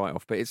bit of a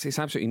write-off. But it's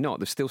absolutely not.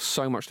 There's still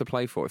so much to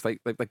play for. If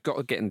they've got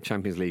to get in the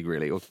Champions League,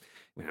 really, or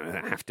they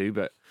don't have to,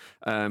 but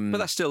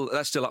that's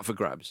still up for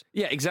grabs.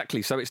 Yeah,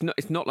 exactly. So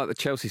it's not like the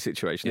Chelsea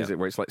situation, is it?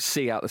 Where it's like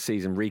see out the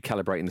season,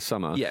 recalibrate in the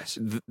summer. Yes,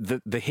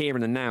 the here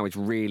and the now is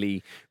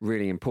really,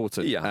 really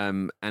important. Yeah,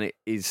 and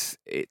it's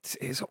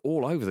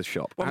all over the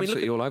shop. Well,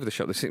 absolutely all over the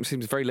shop. There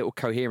seems very little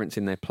coherence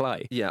in their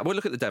play. Yeah, well,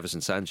 look at the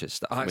Davison Sanchez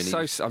stuff. I'm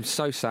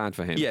so sad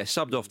for him. Yeah,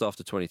 subbed off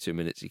after 22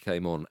 minutes. He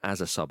came on as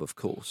a sub, of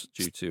course,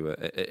 due to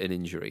an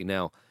injury.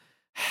 Now,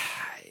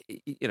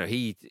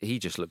 he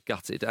just looked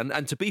gutted.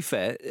 And to be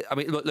fair, I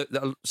mean, look,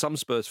 some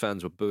Spurs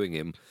fans were booing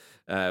him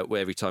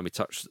where every time he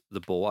touched the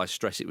ball. I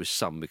stress it was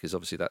some, because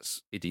obviously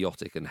that's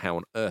idiotic, and how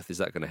on earth is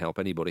that going to help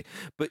anybody?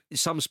 But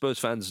some Spurs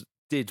fans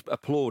did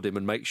applaud him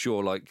and make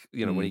sure,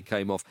 when he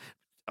came off.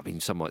 I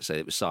mean, some might say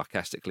it was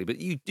sarcastically, but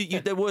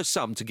there were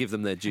some to give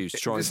them their dues.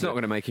 It's not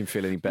going to make him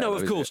feel any better. No,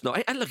 of course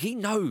not. And look, he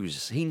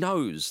knows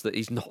that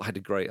he's not had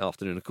a great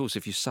afternoon. Of course,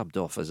 if you subbed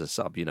off as a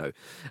sub,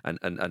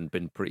 and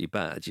been pretty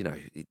bad,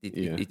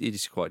 it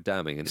is quite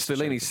damning. And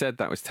Stellini said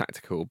that was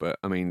tactical, but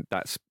I mean,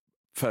 that's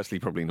firstly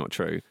probably not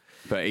true.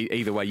 But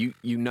either way,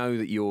 you know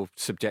that you're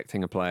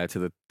subjecting a player to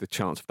the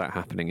chance of that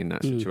happening in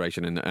that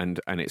situation, and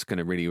it's going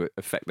to really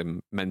affect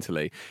them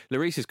mentally.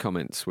 Lloris's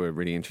comments were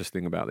really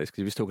interesting about this, because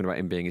he was talking about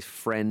him being his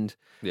friend,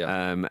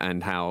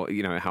 and how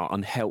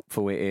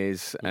unhelpful it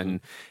is,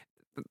 and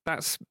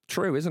that's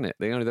true, isn't it?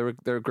 They're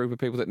a group of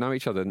people that know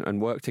each other and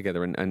work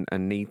together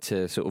and need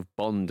to sort of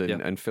bond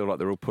and feel like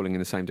they're all pulling in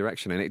the same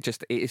direction. And it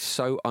is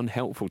so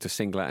unhelpful to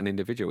single out an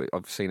individual.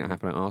 I've seen it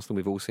happen at Arsenal.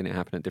 We've all seen it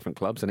happen at different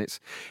clubs, and it's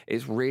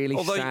really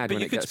sad. But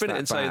when you could spin it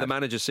and say bad. the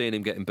manager's seeing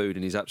him getting booed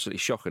and he's absolutely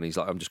shocked, and he's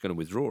like, I'm just going to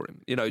withdraw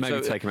him.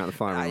 Maybe take him out of the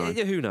firing line.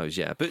 Who knows?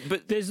 Yeah,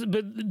 but doesn't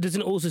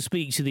it also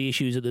speak to the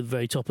issues at the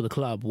very top of the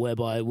club,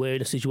 whereby we're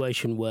in a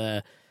situation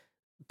where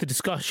the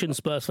discussion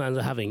Spurs fans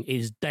are having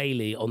is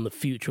daily on the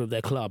future of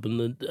their club and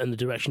the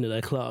direction of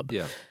their club.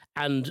 Yeah.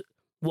 And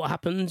what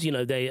happens,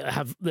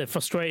 they're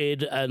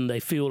frustrated and they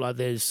feel like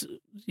there's,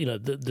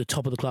 the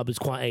top of the club is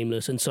quite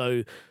aimless, and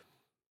so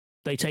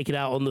they take it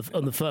out on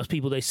the first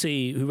people they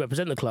see who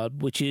represent the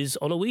club, which is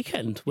on a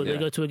weekend when they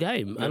go to a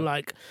game. Yeah.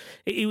 And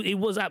it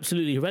was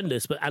absolutely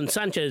horrendous. And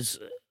Sanchez,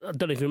 I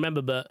don't know if you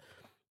remember, but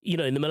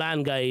in the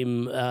Milan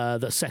game,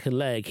 the second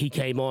leg, he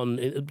came on.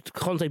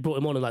 Conte brought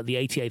him on in the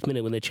 88th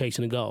minute when they're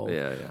chasing a goal.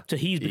 Yeah. So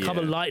he's become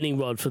a lightning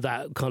rod for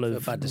that kind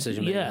of bad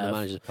decision making on the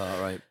manager's part,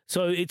 right?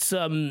 So it's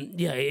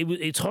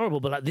it's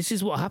horrible. But this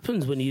is what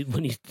happens when you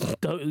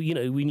don't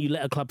when you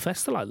let a club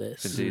fester like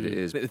this. Indeed, it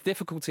is. But the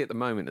difficulty at the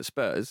moment at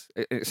Spurs,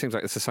 it seems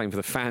like it's the same for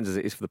the fans as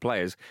it is for the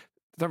players.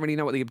 They don't really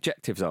know what the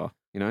objectives are.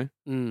 No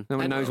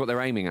one knows what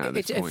they're aiming at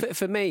this point.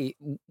 For me,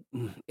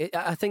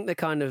 I think the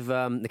kind of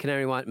the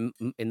canary white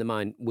in the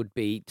mind would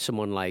be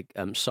someone like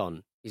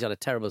Son. He's had a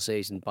terrible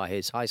season by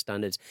his high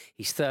standards.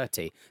 He's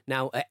 30.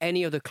 Now, at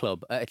any other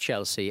club, at a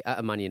Chelsea, at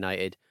a Man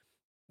United,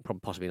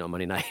 possibly not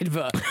Man United,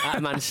 but at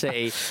a Man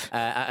City,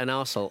 at an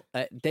Arsenal,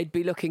 they'd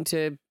be looking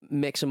to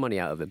make some money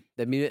out of him.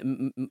 They'd be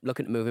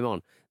looking to move him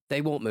on. They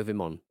won't move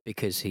him on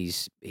because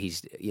he's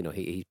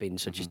been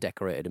such a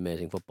decorated,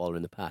 amazing footballer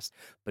in the past.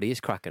 But he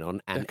is cracking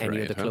on, and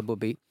any other club would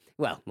be,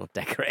 well, not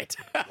decorated.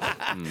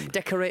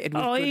 Decorated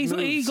with good moves.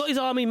 He got his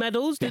army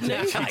medals, didn't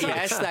he?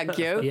 Yes, thank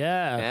you.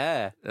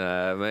 Yeah.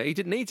 He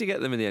didn't need to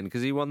get them in the end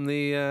because he won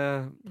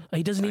the...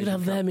 he doesn't even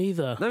have them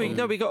either. No,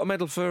 he got a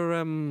medal for...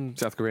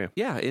 South Korea.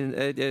 Yeah.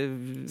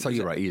 So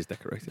you're right, he is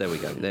decorated.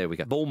 There we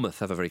go. Bournemouth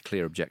have a very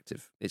clear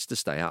objective. It's to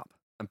stay up.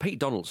 And Pete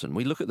Donaldson,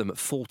 we look at them at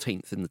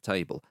 14th in the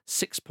table,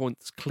 6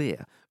 points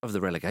clear of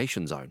the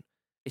relegation zone.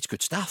 It's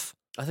good stuff.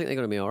 I think they're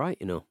going to be all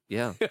right,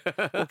 Yeah.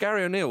 Well,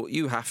 Gary O'Neill,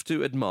 you have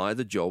to admire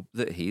the job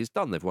that he has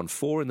done. They've won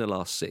 4 in the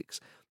last 6.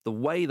 The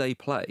way they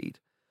played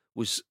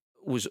was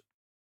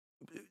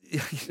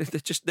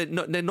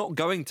they're not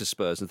going to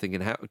Spurs and thinking,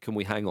 how can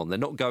we hang on? They're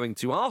not going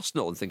to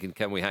Arsenal and thinking,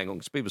 can we hang on?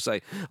 Because people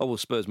say, oh, well,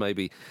 Spurs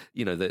maybe,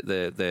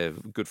 they're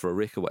good for a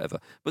rick or whatever.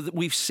 But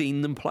we've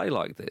seen them play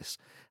like this.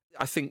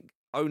 I think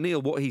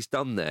O'Neill, what he's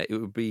done there, it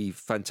would be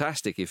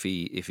fantastic if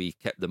he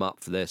kept them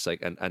up for their sake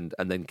and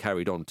then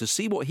carried on. To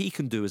see what he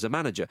can do as a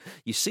manager.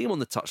 You see him on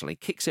the touchline, he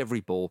kicks every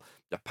ball,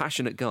 a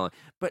passionate guy.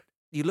 But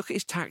you look at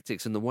his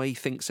tactics and the way he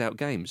thinks out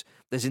games,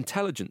 there's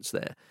intelligence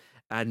there.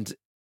 And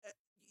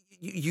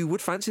you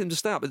would fancy them to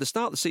stay up. At the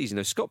start of the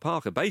season, Scott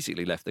Parker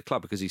basically left the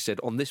club because he said,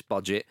 on this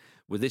budget,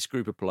 with this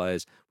group of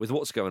players, with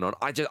what's going on,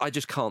 I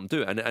just can't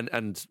do it.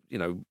 And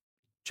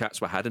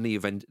chats were had, and he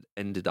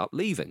ended up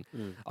leaving.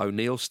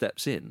 O'Neill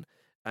steps in,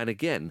 and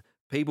again,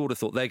 people would have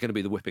thought they're going to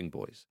be the whipping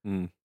boys.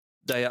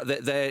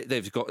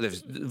 They've got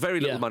very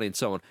little money and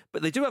so on,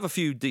 but they do have a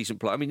few decent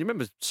players. I mean, you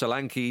remember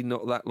Solanke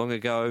not that long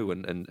ago,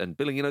 and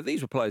Billing.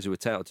 These were players who were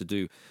touted to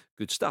do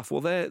good stuff.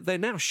 Well, they're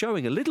now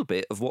showing a little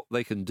bit of what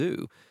they can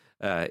do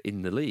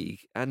in the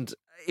league. And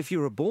if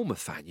you're a Bournemouth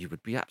fan, you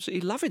would be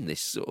absolutely loving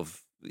this sort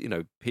of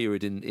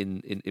period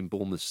in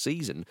Bournemouth's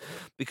season,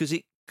 because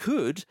it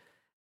could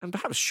and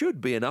perhaps should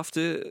be enough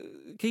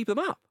to keep them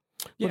up.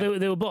 Well,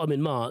 they were bottom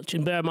in March,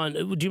 and bear in mind,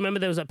 do you remember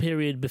there was that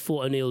period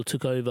before O'Neill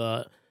took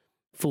over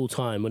full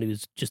time, when he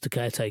was just a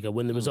caretaker,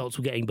 when the results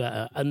were getting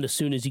better, and as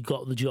soon as he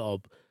got the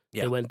job,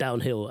 they went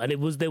downhill, and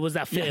there was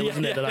that fear,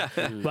 wasn't it? Like,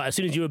 right, as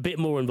soon as you're a bit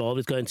more involved,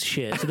 it's going to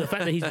shit. So the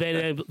fact that he's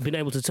been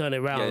able to turn it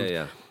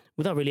around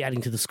without really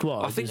adding to the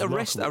squad, I think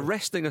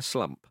arresting a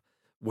slump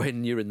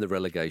when you're in the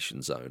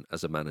relegation zone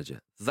as a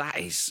manager,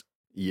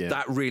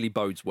 that really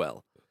bodes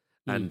well,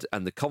 and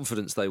the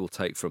confidence they will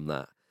take from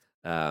that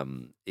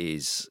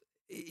is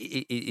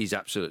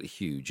absolutely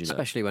huge,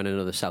 especially when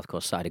another South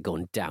Coast side are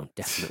going down.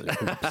 Definitely,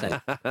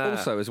 100%.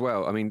 Also, as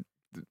well, I mean,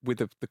 with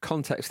the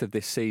context of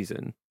this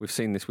season, we've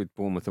seen this with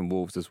Bournemouth and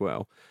Wolves as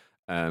well,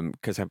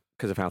 because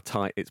of how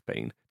tight it's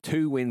been.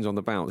 2 wins on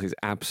the bounce is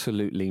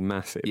absolutely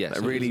massive. Yes,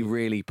 it really,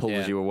 really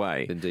pulls you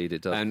away. Indeed,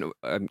 it does. And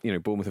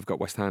Bournemouth have got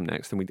West Ham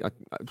next, and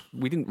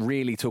we didn't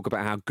really talk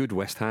about how good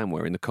West Ham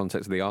were in the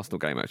context of the Arsenal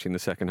game. Actually, in the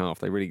second half,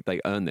 they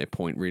earned their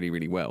point really,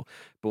 really well.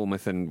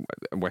 Bournemouth and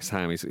West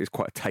Ham is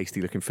quite a tasty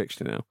looking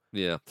fixture now.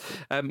 Yeah,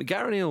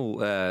 Gary Neal,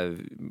 we're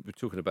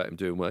talking about him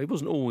doing well. He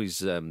wasn't always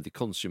the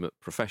consummate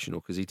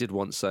professional, because he did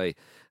once say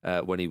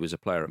when he was a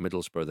player at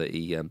Middlesbrough that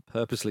he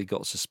purposely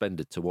got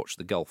suspended to watch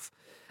the golf.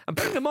 And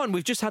bearing in mind,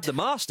 we've just had the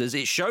Masters.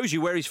 It shows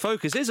you where his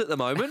focus is at the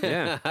moment.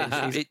 Yeah,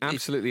 he's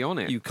absolutely on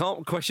it. You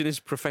can't question his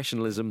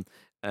professionionalism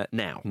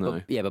now. No.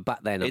 But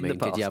back then,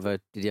 did you have a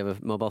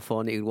mobile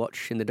phone that you'd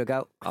watch in the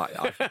dugout?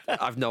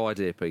 I've no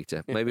idea,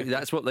 Peter. Maybe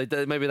that's what they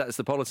do. Maybe that's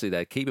the policy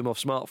there. Keep him off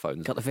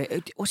smartphones.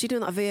 What's he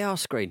doing on that VAR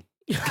screen?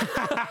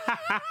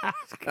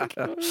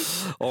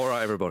 All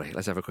right, everybody,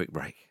 let's have a quick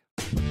break.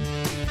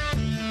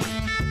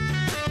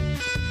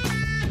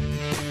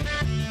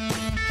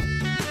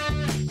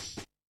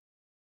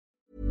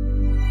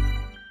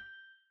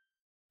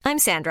 I'm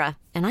Sandra,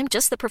 and I'm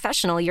just the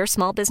professional your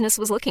small business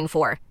was looking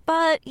for.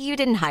 But you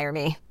didn't hire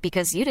me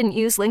because you didn't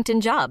use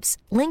LinkedIn Jobs.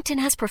 LinkedIn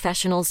has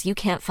professionals you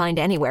can't find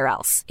anywhere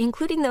else,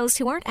 including those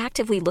who aren't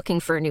actively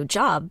looking for a new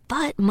job,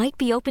 but might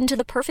be open to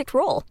the perfect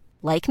role,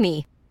 like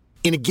me.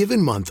 In a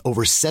given month,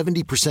 over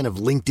 70% of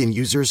LinkedIn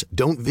users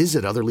don't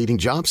visit other leading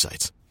job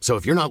sites. So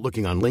if you're not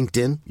looking on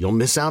LinkedIn, you'll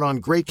miss out on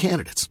great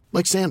candidates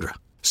like Sandra.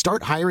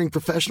 Start hiring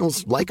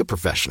professionals like a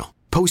professional.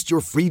 Post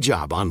your free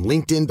job on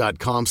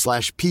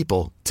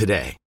linkedin.com/people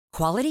today.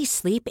 Quality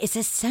sleep is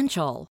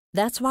essential.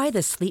 That's why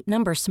the Sleep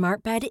Number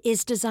Smart Bed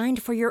is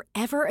designed for your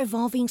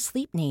ever-evolving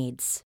sleep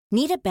needs.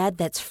 Need a bed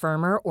that's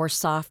firmer or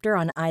softer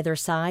on either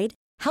side?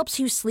 Helps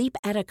you sleep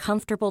at a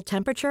comfortable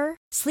temperature?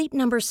 Sleep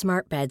Number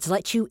Smart Beds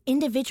let you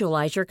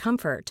individualize your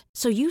comfort,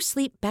 so you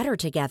sleep better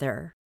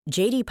together.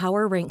 J.D.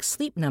 Power ranks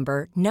Sleep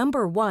Number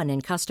 #1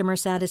 in customer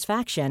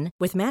satisfaction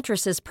with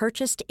mattresses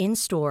purchased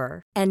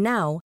in-store. And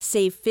now,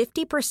 save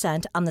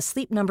 50% on the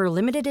Sleep Number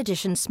Limited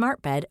Edition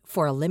Smart Bed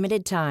for a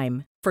limited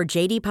time. For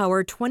J.D.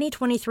 Power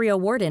 2023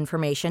 award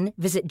information,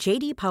 visit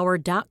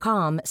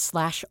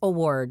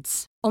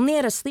jdpower.com/awards. Only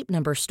at a Sleep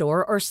Number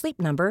store or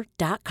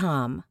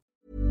sleepnumber.com.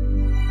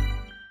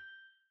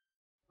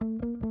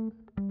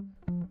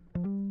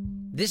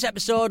 This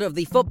episode of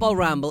the Football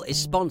Ramble is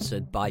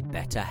sponsored by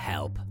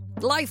BetterHelp.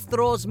 Life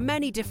throws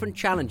many different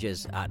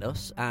challenges at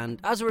us, and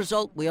as a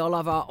result, we all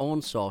have our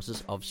own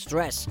sources of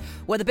stress.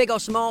 Whether big or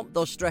small,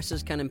 those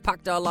stresses can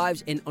impact our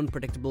lives in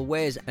unpredictable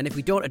ways, and if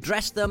we don't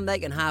address them, they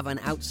can have an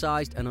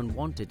outsized and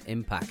unwanted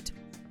impact.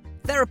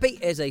 Therapy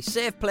is a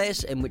safe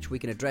place in which we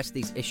can address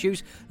these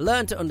issues,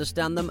 learn to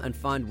understand them, and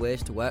find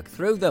ways to work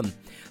through them.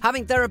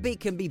 Having therapy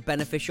can be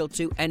beneficial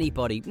to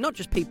anybody, not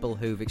just people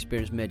who've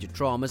experienced major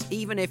traumas,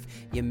 even if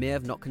you may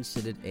have not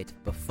considered it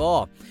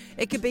before.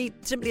 It could be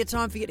simply a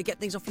time for you to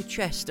get things off your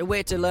chest, a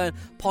way to learn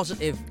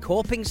positive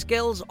coping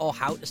skills, or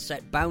how to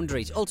set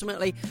boundaries.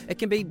 Ultimately, it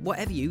can be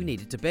whatever you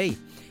need it to be.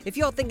 If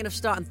you're thinking of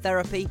starting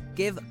therapy,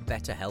 give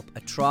BetterHelp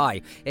a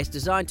try. It's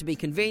designed to be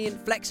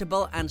convenient,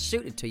 flexible, and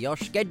suited to your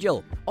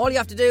schedule. All you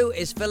have to do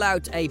is fill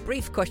out a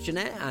brief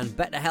questionnaire, and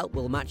BetterHelp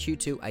will match you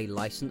to a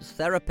licensed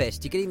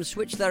therapist. You can even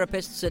switch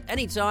therapists at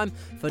any time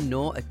for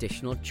no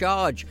additional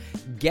charge.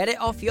 Get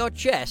it off your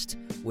chest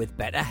with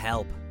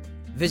BetterHelp.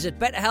 Visit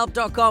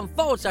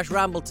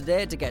betterhelp.com/ramble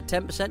today to get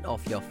 10%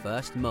 off your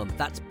first month.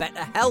 That's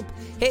BetterHelp,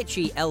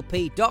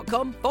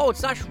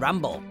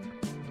 HELP.com/ramble.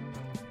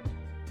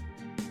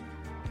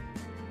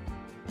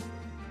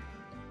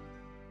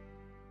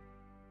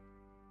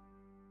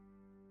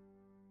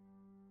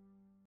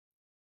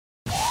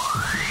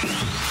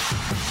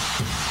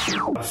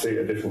 see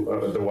it different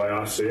the way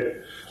I see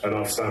it, and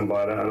I'll stand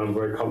by that, and I'm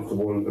very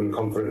comfortable and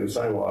confident in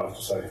saying what I have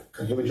to say.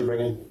 And who would you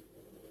bring in?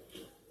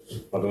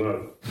 I don't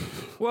know.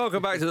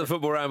 Welcome back to the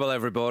Football Ramble,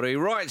 everybody.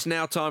 Right, it's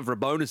now time for a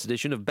bonus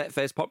edition of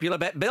Betfair's Popular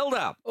Bet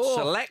Builder.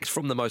 Select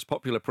from the most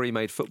popular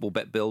pre-made football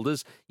bet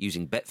builders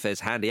using Betfair's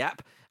handy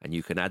app, and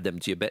you can add them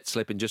to your bet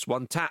slip in just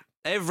one tap.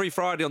 Every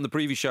Friday on the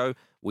preview show,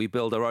 we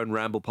build our own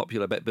Ramble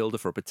Popular Bet Builder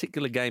for a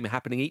particular game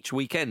happening each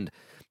weekend.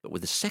 But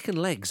with the second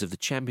legs of the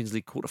Champions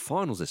League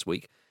quarter-finals this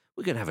week,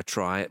 we're going to have a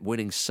try at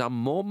winning some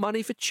more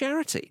money for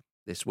charity.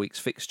 This week's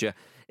fixture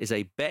is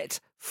a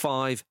Bet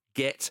 5,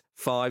 Get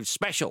 5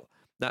 special.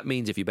 That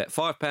means if you bet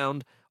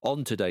 £5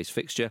 on today's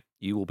fixture,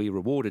 you will be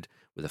rewarded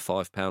with a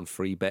 £5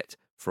 free bet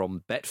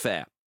from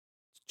Betfair.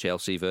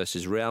 Chelsea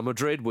versus Real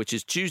Madrid, which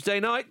is Tuesday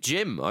night.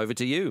 Jim, over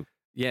to you.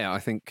 Yeah, I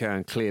think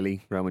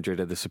clearly Real Madrid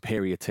are the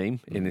superior team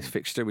in this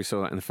fixture. We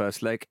saw that in the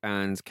first leg,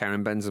 and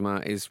Karim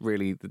Benzema is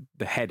really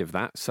the head of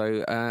that.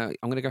 So I'm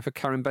going to go for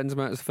Karim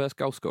Benzema as the first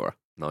goal scorer.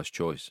 Nice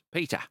choice.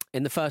 Peter.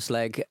 In the first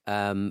leg,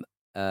 Luka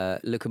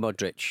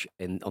Modric,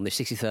 on the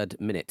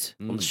 63rd minute,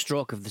 on the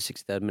stroke of the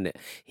 63rd minute,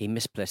 he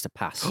misplaced a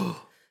pass.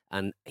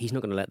 And he's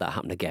not going to let that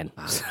happen again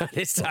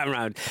this time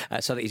round,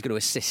 so that he's going to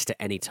assist at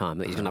any time.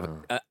 That he's going to have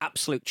an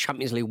absolute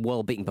Champions League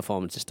world-beating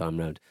performance this time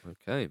round.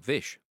 Okay,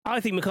 Vish.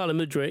 I think Mikhail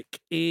Mudryk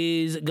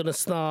is going to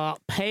start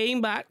paying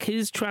back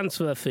his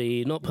transfer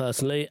fee, not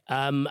personally,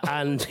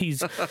 and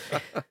he's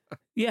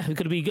going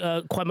to be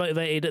quite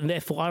motivated, and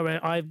therefore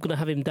I'm going to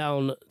have him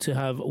down to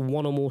have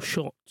one or more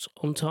shots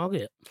on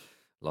target.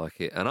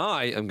 Like it. And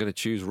I am going to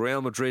choose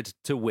Real Madrid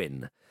to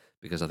win,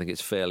 because I think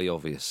it's fairly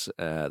obvious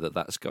that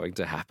that's going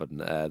to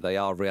happen. They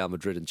are Real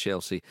Madrid, and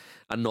Chelsea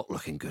are not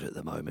looking good at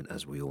the moment,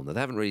 as we all know.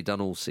 They haven't really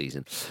done all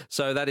season.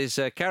 So that is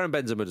Karim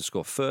Benzema to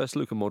score first,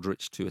 Luka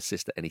Modric to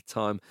assist at any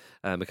time,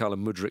 Mikhail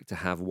Mudryk to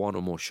have one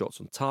or more shots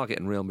on target,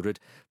 and Real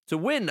Madrid to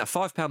win. A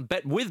 £5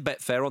 bet with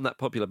Betfair on that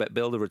popular bet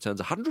builder returns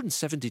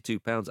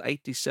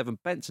 £172.87.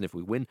 And if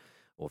we win,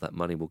 all that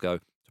money will go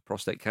to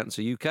Prostate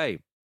Cancer UK.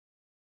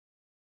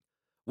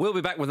 We'll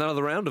be back with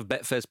another round of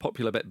Betfair's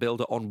Popular Bet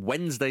Builder on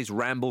Wednesday's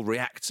Ramble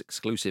Reacts,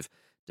 exclusive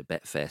to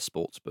Betfair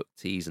Sportsbook.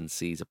 T's and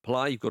C's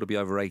apply. You've got to be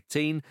over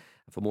 18. And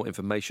for more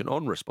information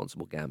on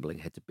responsible gambling,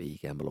 head to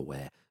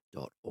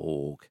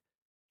begambleaware.org.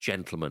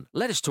 Gentlemen,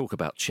 let us talk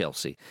about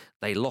Chelsea.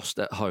 They lost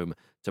at home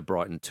to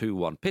Brighton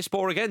 2-1. Piss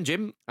poor again,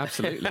 Jim.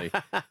 Absolutely.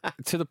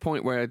 To the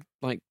point where,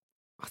 I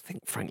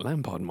think Frank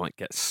Lampard might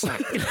get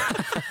sacked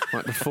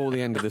before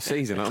the end of the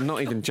season. I'm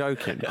not even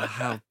joking.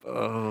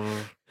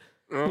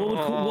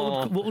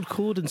 What would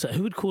Corden say?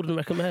 Who would Corden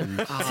recommend?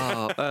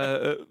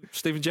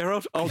 Steven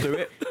Gerrard? I'll do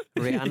it.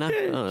 Rihanna? I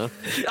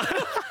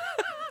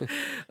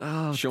don't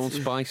know. Sean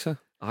Spicer?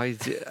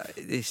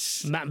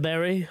 Matt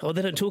Berry? Oh,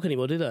 they don't talk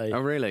anymore, do they?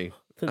 Oh, really?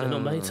 I think they're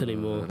not mates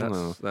anymore.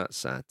 That's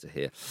sad to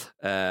hear.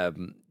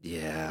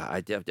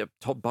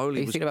 Todd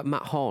Bowley. Are you thinking about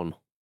Matt Horn?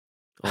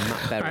 Or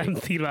Matt Berry? I'm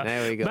thinking about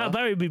there we go. Matt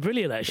Berry would be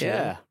brilliant, actually.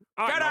 Yeah.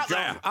 Get out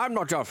there! I'm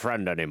not your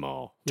friend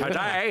anymore.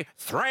 Today,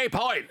 3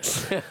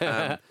 points!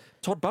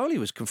 Todd Bowley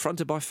was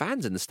confronted by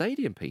fans in the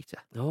stadium, Peter.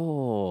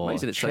 Oh,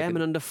 Amazing it's chairman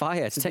taken- under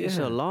fire. It's taken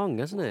so long,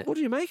 hasn't it? What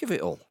do you make of it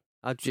all?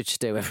 I'd just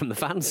stay away from the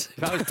fans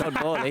if I was Todd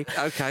Bowley.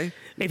 Okay.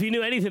 If he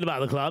knew anything about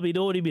the club, he'd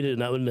already be doing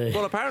that, wouldn't he?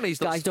 Well, apparently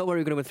he's not... Guys, don't worry,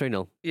 we're going to win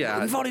 3-0.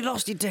 Yeah. We've already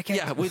lost, you dickhead.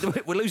 Yeah,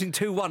 we're losing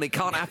 2-1. It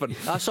can't happen.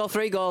 I saw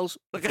 3 goals.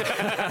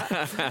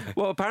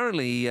 Well,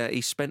 apparently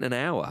he spent an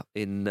hour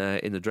in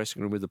the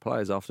dressing room with the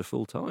players after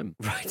full time.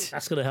 Right.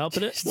 That's going to help,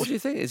 isn't it? What do you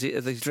think?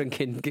 Are they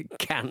Drinking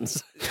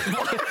cans.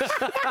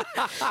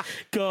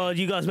 God,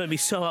 you guys make me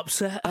so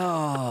upset.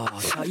 Oh,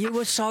 you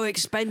were so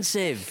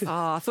expensive.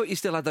 I thought you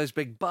still had those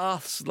big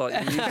baths like you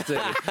used to.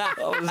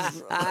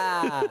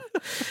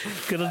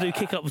 Gonna do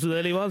kick-ups with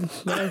anyone?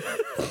 No?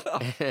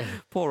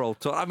 Poor old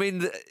Todd. I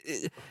mean,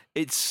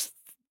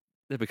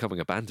 they're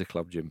becoming a banter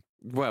club, Jim.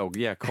 Well,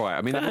 yeah, quite.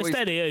 I mean, they've always,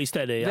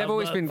 steady. they've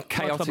always been My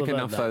chaotic club have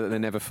enough, earned though, that they're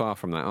never far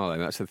from that, are they?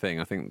 That's the thing.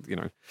 I think,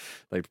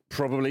 they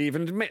probably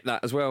even admit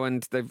that as well,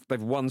 and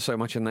they've won so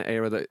much in that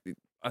era that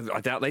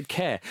I doubt they'd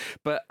care.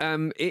 But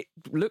it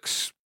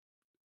looks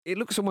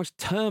almost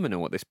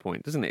terminal at this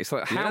point, doesn't it? It's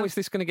like, how is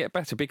this going to get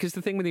better? Because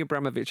the thing with the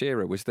Abramovich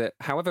era was that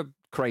however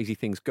crazy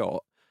things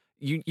got,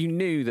 you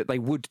knew that they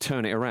would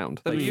turn it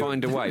around. They'd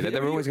find a way, that they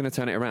were always going to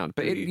turn it around.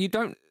 But you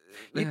don't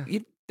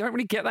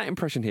really get that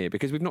impression here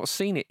because we've not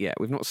seen it yet.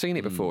 We've not seen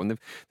it before. And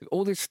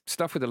all this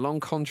stuff with the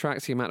long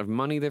contracts, the amount of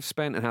money they've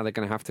spent and how they're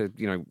going to have to,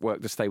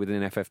 work to stay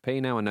within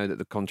FFP now. I know that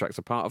the contracts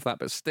are part of that,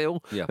 but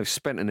still, they've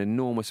spent an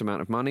enormous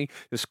amount of money.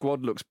 The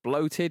squad looks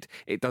bloated.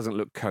 It doesn't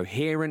look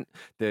coherent.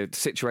 The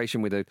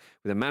situation with the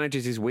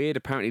managers is weird.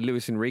 Apparently,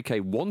 Luis Enrique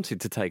wanted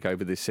to take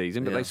over this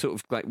season, but they sort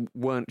of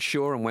weren't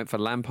sure and went for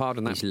Lampard,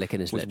 and that licking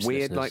his was lips,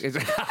 weird.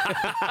 listeners.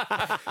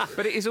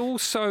 But it is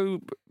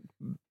also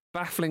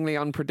bafflingly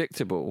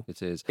unpredictable.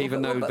 It is.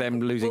 Even though them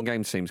losing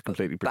games seems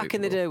completely predictable. Back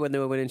in the day when they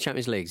were winning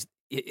Champions Leagues,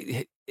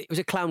 it was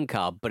a clown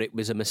car, but it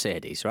was a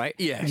Mercedes, right?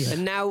 Yes.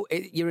 And now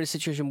you're in a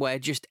situation where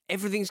just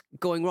everything's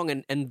going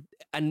wrong and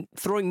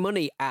throwing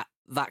money at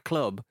that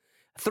club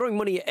throwing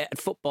money at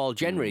football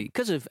generally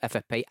because of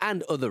FFP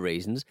and other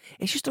reasons,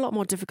 it's just a lot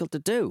more difficult to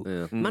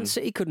do. Man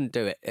City couldn't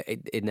do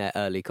it in their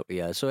early couple of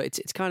years, so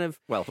it's kind of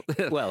well,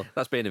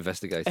 that's being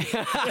investigated.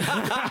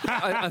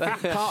 I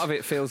think part of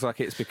it feels like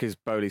it's because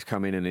Bowley's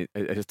come in and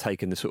it has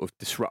taken the sort of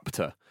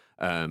disruptor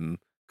kind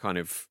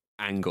of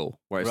angle,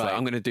 where it's like,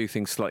 I'm going to do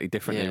things slightly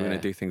differently. We're going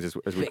to do things as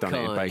we've done it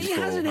in baseball.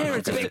 He has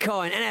inherited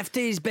Bitcoin,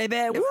 NFTs, baby.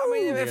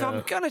 If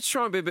I'm going to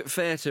try and be a bit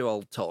fair to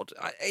old Todd,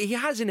 he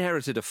has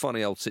inherited a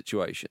funny old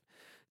situation.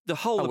 The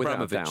whole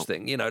Abramovich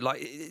thing,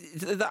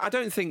 I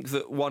don't think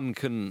that one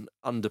can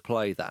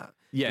underplay that.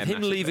 Yeah,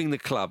 him leaving the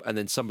club and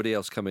then somebody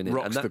else coming in.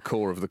 Rocks the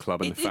core of the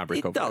club and the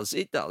fabric of it.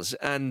 It does.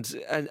 And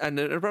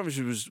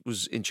Abramovich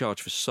was in charge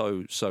for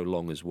so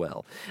long as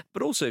well.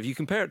 But also, if you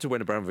compare it to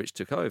when Abramovich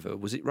took over,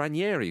 was it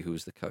Ranieri who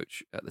was the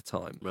coach at the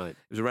time? Right. It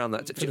was around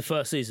that for the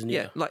first season,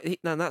 yeah.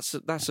 That's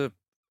a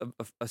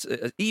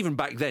even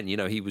back then,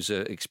 he was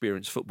an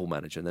experienced football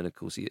manager, and then of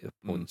course he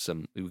appoints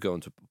he would go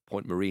on to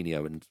appoint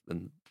Mourinho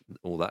and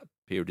all that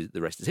period.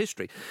 The rest is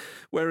history.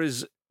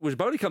 Whereas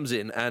Bowley comes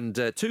in and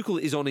Tuchel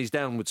is on his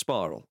downward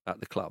spiral at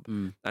the club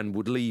and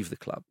would leave the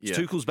club. It's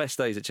Tuchel's best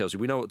days at Chelsea.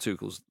 We know what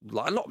Tuchel's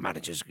like. A lot of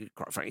managers,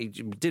 quite frankly,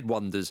 he did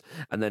wonders,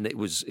 and then it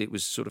was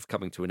sort of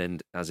coming to an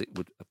end as it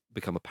would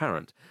become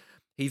apparent.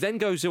 He then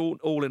goes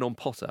all in on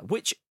Potter,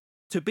 which,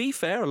 to be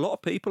fair, a lot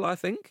of people, I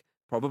think,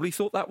 probably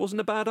thought that wasn't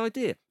a bad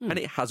idea, and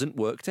it hasn't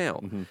worked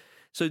out.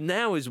 So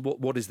now is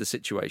what is the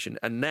situation?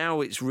 And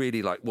now it's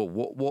really like, well,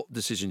 what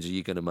decisions are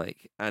you going to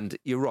make? And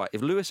you're right.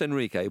 If Luis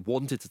Enrique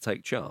wanted to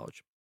take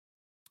charge,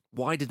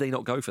 why did they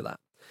not go for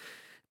that?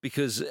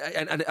 Because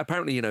and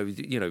apparently,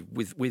 with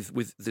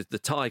the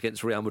tie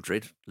against Real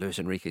Madrid, Luis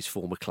Enrique's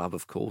former club,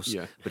 of course,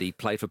 but he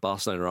played for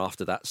Barcelona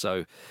after that,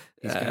 so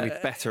he's going to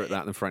be better at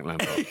that than Frank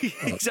Lampard.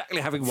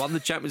 Exactly, having won the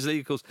Champions League,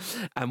 of course,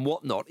 and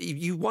whatnot.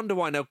 You wonder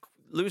why now.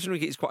 Luis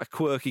Enrique is quite a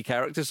quirky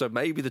character, so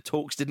maybe the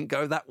talks didn't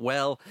go that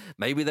well.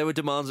 Maybe there were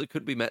demands that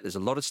could be met. There's a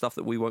lot of stuff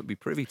that we won't be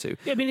privy to.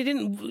 Yeah, I mean, he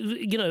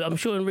didn't, I'm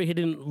sure Enrique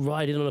didn't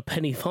ride in on a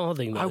penny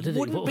farthing, though, did he? I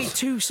wouldn't be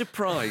too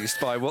surprised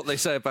by what they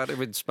say about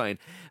him in Spain.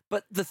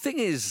 But the thing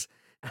is,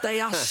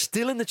 they are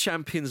still in the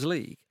Champions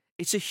League.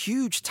 It's a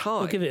huge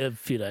time. We'll give it a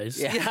few days.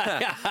 Clip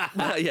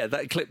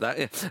that.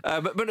 Yeah.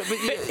 But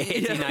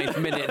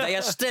 89th minute, they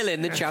are still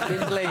in the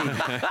Champions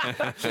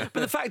League. But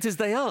the fact is,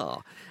 they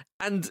are.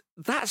 And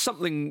that's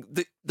something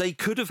that they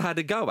could have had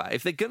a go at.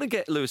 If they're going to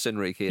get Luis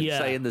Enrique in,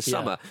 say, in the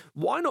summer,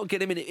 why not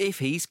get him in if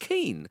he's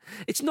keen?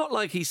 It's not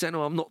like he's saying,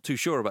 I'm not too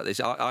sure about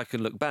this. I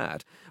can look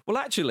bad. Well,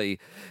 actually,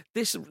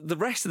 the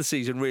rest of the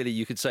season, really,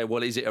 you could say,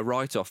 well, is it a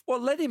write-off? Well,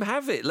 let him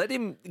have it. Let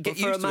him get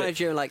used to it. For a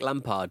manager like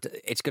Lampard,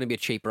 it's going to be a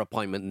cheaper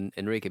appointment than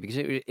Enrique, because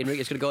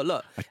Enrique's going to go,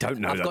 look, I don't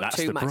know that's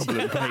the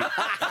problem, Pete.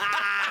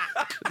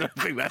 I don't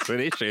think that's an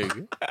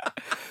issue.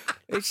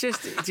 It's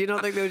just, do you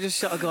not think they'll just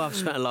sort of go, I've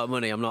spent a lot of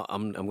money, I'm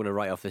going to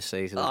write off this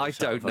season? I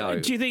don't know.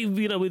 Do you think,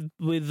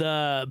 with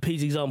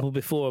Pete's example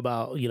before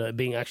about, it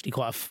being actually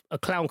quite a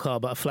clown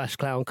car, but a flash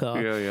clown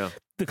car? Yeah.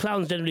 The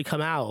clowns generally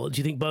come out. Do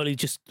you think Bowley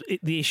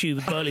the issue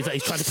with Bowley is that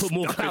he's trying to put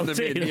more clowns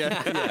in?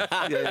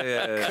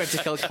 Yeah.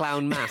 Critical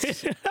clown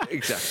mass.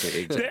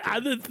 Exactly.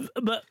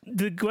 But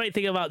the great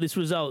thing about this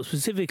result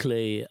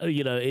specifically,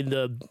 in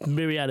the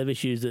myriad of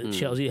issues that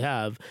Chelsea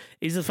have,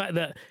 is the fact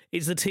that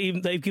it's the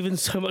team they've given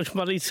so much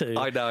money to.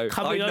 I know.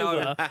 Coming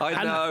over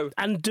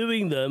and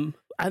doing them.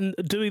 And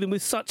doing them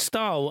with such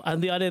style,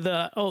 and the idea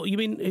that, you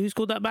mean who's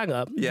called that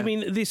banger? Yeah. You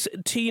mean this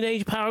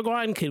teenage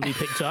Paraguayan kid we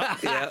picked up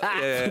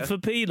for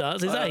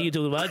peanuts? Is that who you're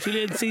talking about?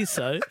 Julian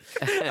Ciso?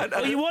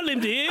 You want him,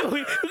 do you?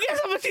 Guess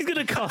how much he's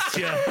going to cost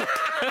you?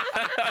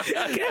 Guess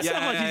how much he's going to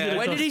cost you?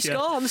 When did he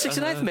score? On the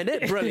 69th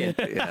minute? Brilliant.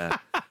 Yeah.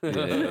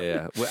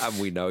 And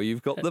we know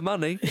you've got the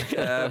money.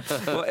 De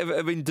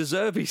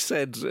Zerbi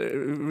said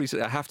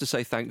recently, I have to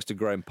say thanks to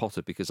Graham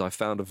Potter because I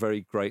found a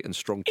very great and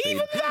strong team.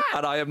 Even that?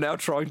 And I am now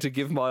trying to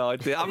give my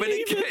idea. I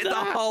mean, the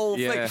whole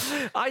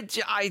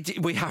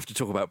thing. We have to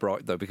talk about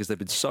Brighton, though, because they've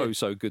been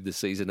so good this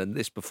season, and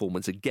this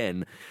performance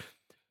again.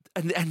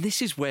 And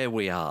this is where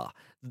we are.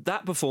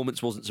 That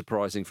performance wasn't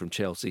surprising from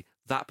Chelsea.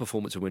 That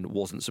performance win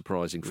wasn't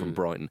surprising from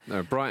Brighton.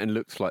 No, Brighton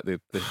looked like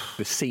the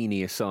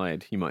senior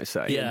side, you might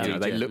say. Yeah.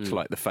 They looked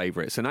like the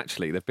favourites, and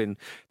actually they've been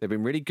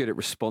really good at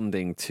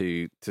responding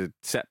to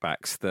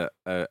setbacks that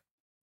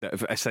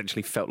have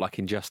essentially felt like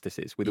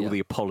injustices, with all the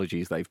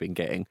apologies they've been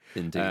getting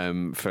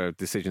for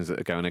decisions that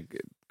are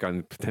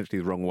going potentially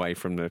the wrong way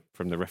from the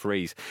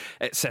referees,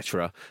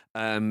 etc.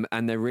 And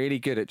they're really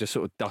good at just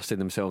sort of dusting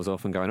themselves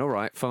off and going, all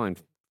right, fine,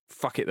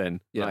 fuck it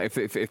then. Yeah. Like,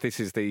 if this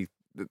is the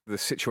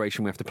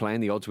situation we have to play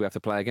in, the odds we have to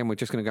play again, we're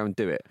just going to go and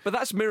do it. But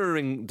that's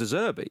mirroring De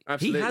Zerbi.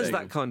 Absolutely. He has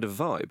that kind of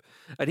vibe.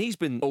 And he's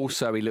been...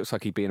 Also, he looks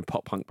like he'd be in a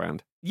pop punk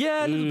band.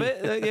 Yeah, a little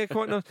bit. Yeah,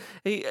 quite nice.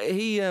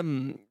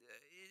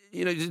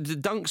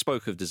 Dunk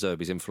spoke of De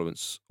Zerbi's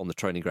influence on the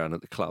training ground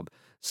at the club,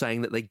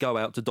 saying that they go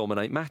out to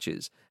dominate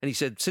matches. And he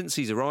said, since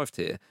he's arrived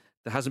here,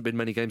 there hasn't been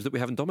many games that we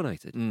haven't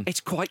dominated.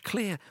 It's quite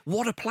clear.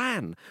 What a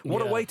plan.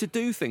 What a way to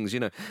do things,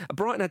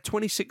 Brighton had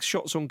 26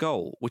 shots on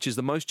goal, which is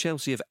the most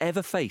Chelsea have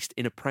ever faced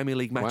in a Premier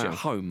League match at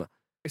home.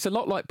 It's a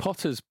lot like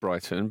Potter's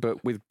Brighton,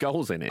 but with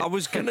goals in it. I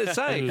was going to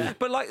say,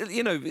 but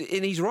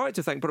and he's right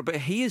to thank Potter, but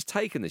he has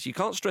taken this. You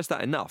can't stress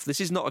that enough. This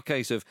is not a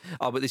case of,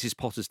 but this is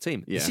Potter's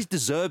team. Yeah. This is De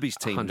Zerbi's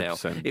team 100%.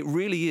 Now. It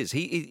really is.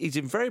 He's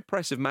a very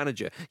impressive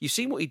manager. You've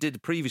seen what he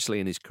did previously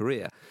in his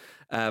career.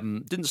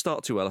 Didn't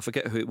start too well. I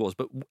forget who it was,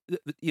 but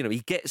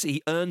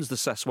he earns the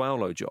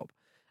Sassuolo job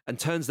and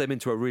turns them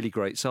into a really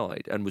great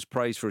side and was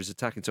praised for his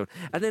attack and so on.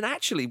 And then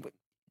actually,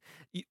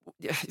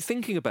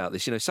 thinking about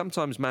this,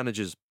 sometimes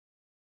managers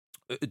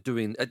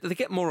they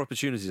get more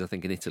opportunities, I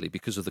think, in Italy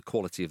because of the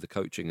quality of the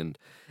coaching and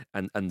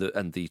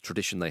the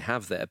tradition they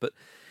have there. But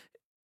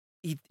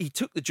he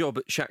took the job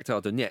at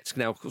Shakhtar Donetsk.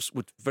 Now, of course,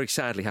 would very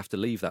sadly have to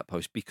leave that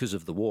post because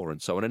of the war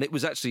and so on. And it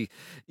was actually,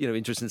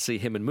 interesting to see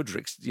him and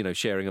Mudryk,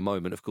 sharing a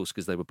moment, of course,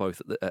 because they were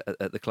both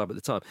at the club at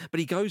the time. But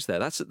he goes there.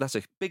 That's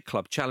a big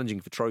club,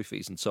 challenging for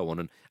trophies and so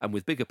on, and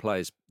with bigger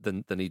players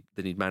than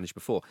he'd managed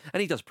before.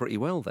 And he does pretty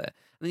well there.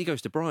 And then he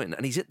goes to Brighton,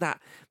 and he's at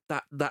that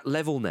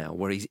level now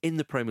where he's in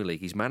the Premier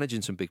League. He's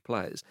managing some big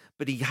players,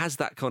 but he has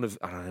that kind of,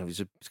 I don't know, it's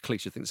a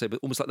cliche thing to say, but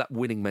almost like that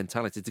winning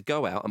mentality to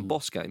go out and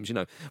boss games.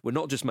 We're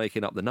not just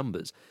making up the numbers.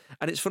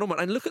 And it's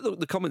phenomenal. And look at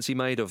the comments he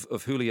made of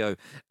Julio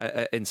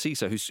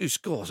Enciso, who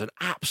scores an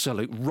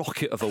absolute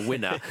rocket of a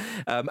winner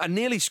and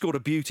nearly scored a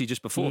beauty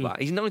just before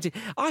that. He's 19.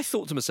 I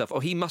thought to myself,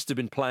 he must have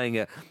been playing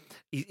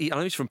I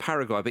know he's from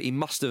Paraguay, but he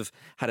must have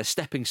had a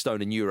stepping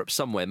stone in Europe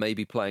somewhere,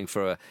 maybe playing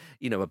for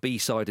a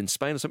B-side in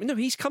Spain or something. No,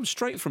 he's come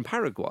straight from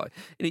Paraguay.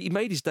 He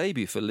made his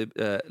debut for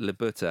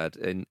Libertad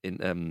in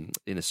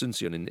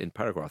Asunción in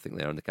Paraguay, I think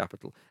they are in the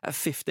capital, at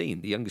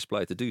 15, the youngest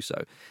player to do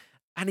so.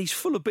 And he's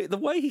full of the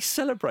way he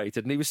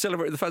celebrated, and he was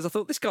celebrating the fans. I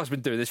thought, this guy's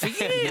been doing this for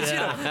years.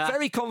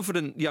 Very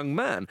confident young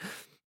man.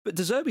 But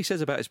De Zerbi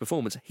says about his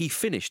performance, he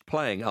finished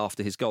playing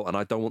after his goal, and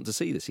I don't want to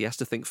see this. He has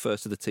to think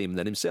first of the team and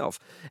then himself.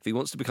 If he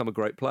wants to become a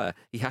great player,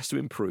 he has to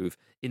improve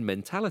in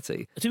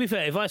mentality. To be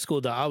fair, if I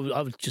scored that, I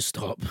would just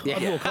stop.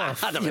 I'd walk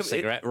off. I'd have a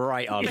cigarette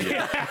right on you.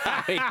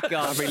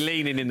 I'd be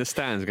leaning in the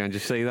stands going,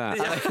 just see that.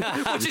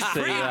 Which is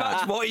pretty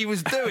much what he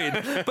was doing.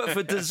 But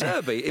for De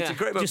Zerbi, it's a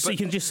great moment. You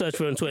can just search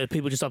for it on Twitter.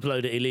 People just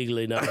upload it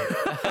illegally now.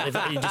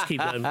 If you just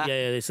keep going,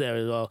 it's there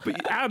as well.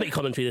 But Arabic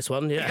commentary, this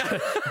one, you'll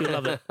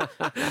love it.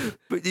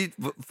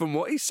 But from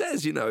what he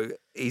says,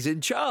 he's in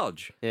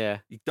charge. Yeah.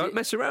 You don't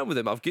mess around with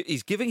him.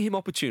 He's giving him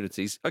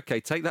opportunities. Okay,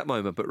 take that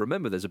moment, but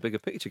remember, there's a bigger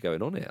picture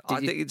going on here.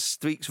 I think it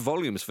speaks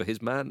volumes for his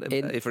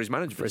management. For his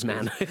man.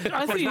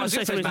 I think you were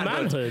saying for his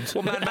manhood.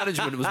 Well, man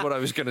management was what I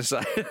was going to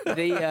say.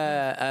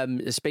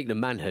 Speaking of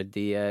manhood,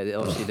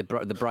 obviously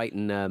the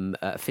Brighton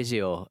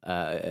physio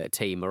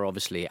team are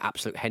obviously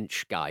absolute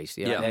hench guys.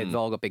 They've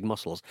all got big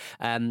muscles.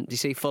 Do you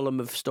see Fulham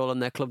have stolen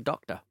their club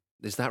doctor?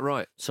 Is that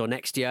right? So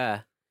next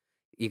year,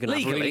 you're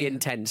going to have really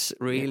intense,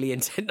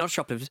 not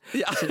shoplifters.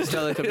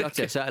 Still club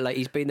doctor. So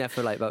he's been there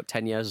for about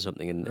 10 years or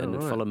something, and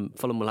right.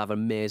 Fulham will have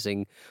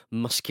amazing,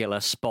 muscular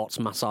sports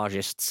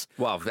massagists.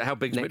 Wow, how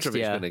big's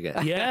Mitrovic going to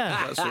get?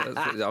 Yeah,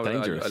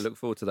 I look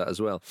forward to that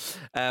as well.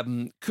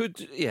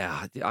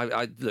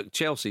 Look,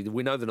 Chelsea.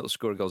 We know they're not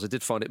scoring goals. I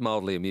did find it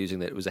mildly amusing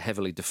that it was a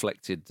heavily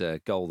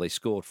deflected goal they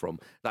scored from.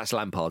 That's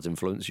Lampard's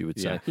influence, you would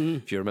say,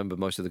 if you remember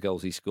most of the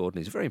goals he scored,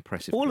 and he's very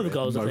impressive. All of the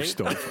goals, I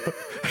think.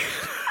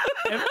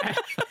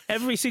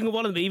 Every single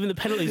one of them, even the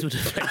penalties were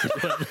deflected.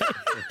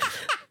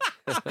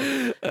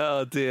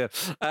 Oh dear!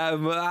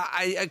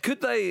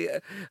 Could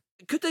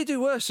they do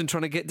worse than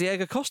trying to get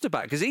Diego Costa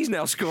back, because he's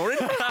now scoring?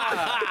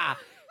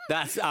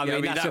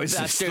 That was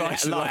a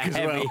slice of luck as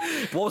well.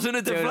 Wasn't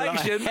a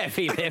deflection.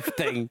 Heavy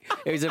lifting.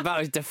 It was about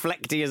as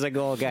deflecty as a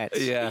goal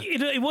gets. Yeah.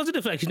 It was a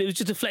deflection. It was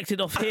just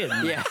deflected off him.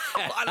 Yeah.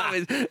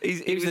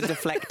 He was a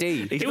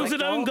deflectee. It was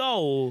an own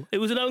goal. It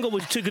was an own goal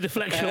which took a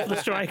deflection off the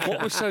striker.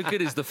 What was so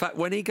good is the fact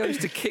when he goes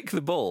to kick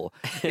the ball,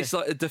 it's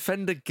like a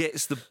defender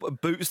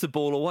boots the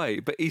ball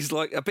away, but he's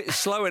like a bit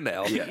slower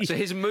now. Yeah. So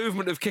his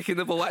movement of kicking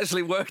the ball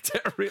actually worked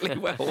out really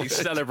well. He's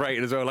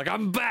celebrating as well, like,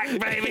 I'm back,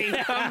 baby,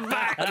 I'm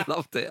back. I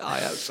loved it. I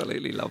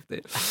absolutely loved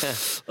it.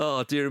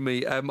 Oh dear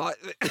me.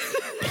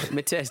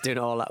 Mateus doing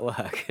all that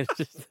work.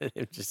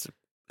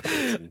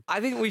 I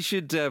think we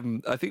should.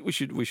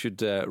 We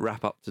should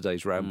wrap up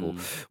today's ramble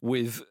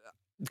with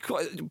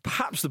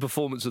perhaps the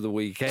performance of the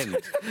weekend,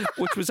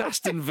 which was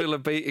Aston Villa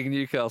beating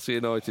Newcastle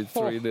United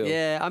 3-0.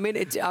 Yeah, I mean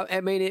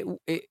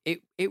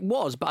it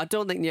was, but I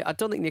don't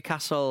think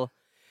Newcastle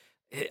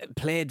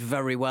played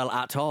very well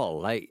at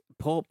all. Like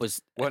Pope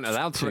weren't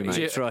allowed to,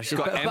 mate.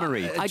 Got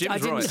Emery.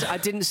 I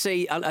didn't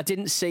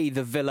see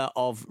the Villa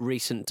of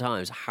recent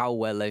times, how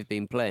well they've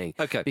been playing.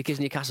 Okay, because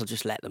Newcastle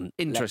just let them.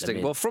 Interesting. Let them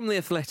in. Well, from the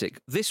Athletic,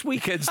 this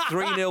weekend's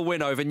 3-0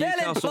 win over Newcastle.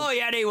 They'll employ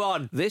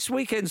anyone. This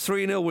weekend's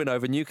 3-0 win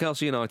over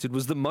Newcastle United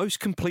was the most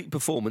complete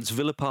performance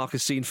Villa Park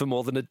has seen for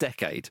more than a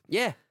decade.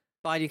 Yeah.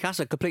 By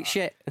Newcastle, complete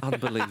shit.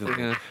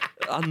 Unbelievable.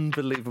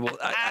 Unbelievable.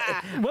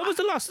 When was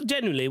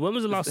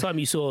the last time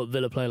you saw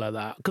Villa play like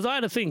that? Because I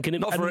had a think.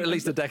 Not for at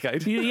least a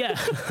decade. Yeah.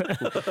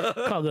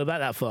 Can't go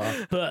back that far.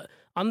 But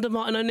under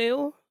Martin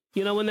O'Neill,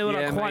 You know, when they were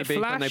like quite maybe,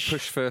 flash. when they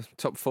pushed for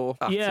top 4.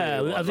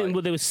 I think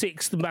when they were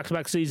 6th in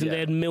back-to-back season, they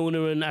had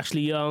Milner and Ashley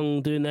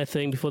Young doing their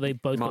thing before they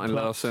both Martin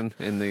got Larson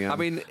in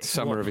the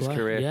summer of his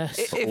career.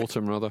 Yes.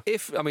 Autumn, rather.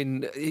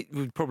 It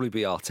would probably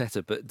be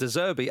Arteta, but De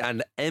Zerbi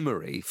and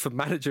Emery for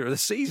manager of the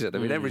season. I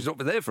mean, Emery's not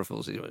been there for a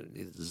full season,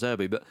 neither De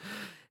Zerbi, but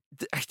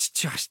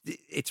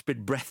it's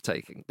been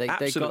breathtaking. They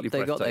Absolutely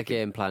got their breathtaking.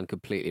 game plan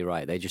completely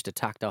right. They just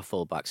attacked our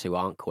fullbacks who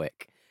aren't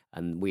quick.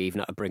 And we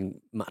even had to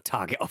bring Matt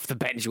Targett off the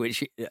bench,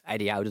 which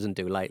Eddie Howe doesn't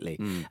do lightly.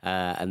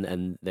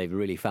 And they've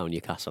really found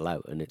Newcastle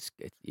out. And it's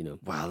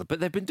Well, but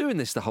they've been doing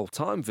this the whole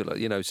time, Villa.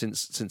 You know,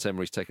 since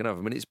Emery's taken over.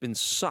 I mean, it's been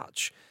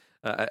such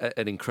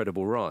an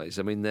incredible rise.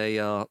 I mean,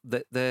 they're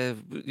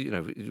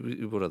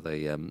what are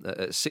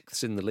they?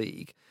 Sixth in the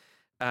league.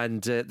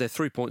 And they're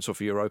 3 points off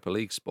a Europa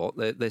League spot.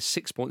 They're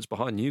 6 points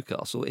behind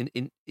Newcastle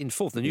in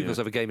fourth. The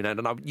Newcastle have a game in hand,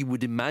 and you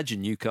would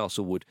imagine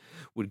Newcastle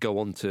would go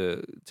on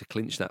to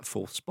clinch that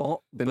fourth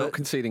spot. They're not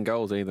conceding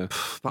goals either.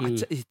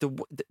 But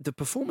the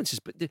performances,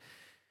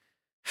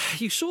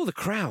 you saw the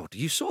crowd.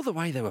 You saw the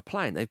way they were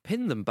playing. They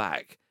pinned them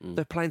back.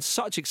 They're playing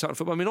such exciting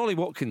football. I mean, Ollie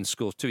Watkins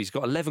scores 2. He's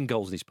got 11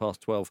 goals in his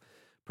past 12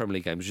 Premier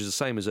League games, which is the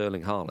same as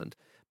Erling Haaland.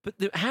 But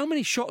how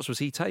many shots was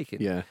he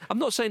taking? Yeah. I'm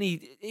not saying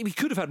he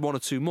could have had 1 or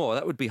 2 more.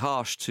 That would be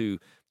harsh to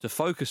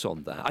focus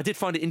on that. I did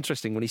find it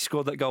interesting when he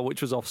scored that goal, which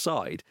was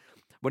offside,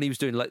 when he was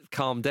doing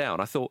calm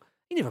down. I thought,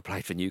 he never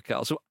played for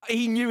Newcastle.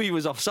 He knew he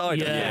was offside.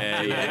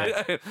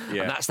 Yeah.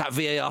 And that's that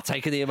VAR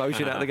taking the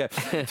emotion out of the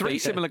game. 3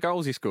 similar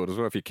goals he scored as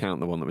well, if you count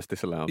the one that was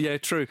disallowed. Yeah,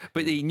 true.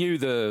 But he knew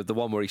the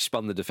one where he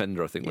spun the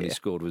defender, I think, when he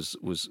scored was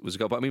a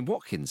goal. But I mean,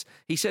 Watkins,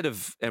 he said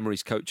of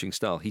Emery's coaching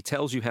style, he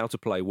tells you how to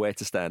play, where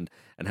to stand,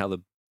 and how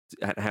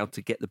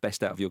to get the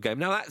best out of your game.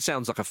 Now, that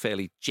sounds like a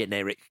fairly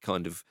generic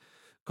kind of...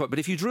 But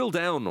if you drill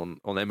down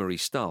on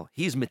Emery's style,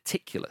 he is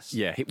meticulous.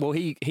 Yeah,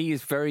 he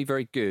is very,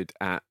 very good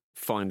at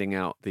finding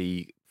out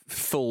the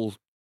full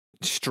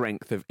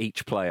strength of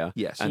each player,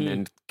 and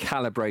then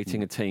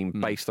calibrating a team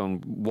based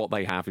on what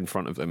they have in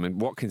front of them. And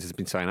Watkins has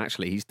been saying,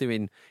 actually, he's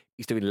doing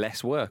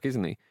less work,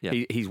 isn't he?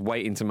 Yeah. He's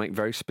waiting to make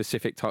very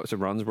specific types of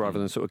runs rather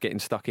than sort of getting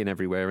stuck in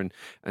everywhere and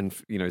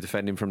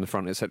defending from the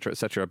front,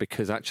 etc.,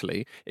 because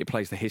actually it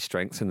plays to his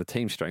strengths and the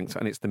team's strengths,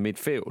 and it's the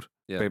midfield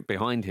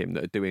behind him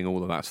that are doing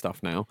all of that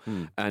stuff now,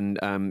 and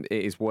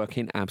it is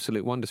working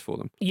absolute wonders for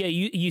them. Yeah,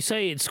 you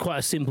say it's quite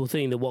a simple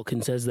thing that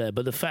Watkins says there,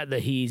 but the fact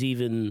that he's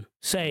even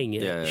saying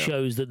it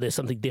shows that there's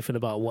something different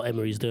about what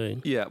Emery's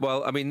doing. Yeah,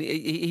 well, I mean,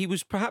 he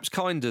was perhaps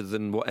kinder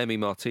than what Emi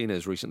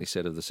Martinez recently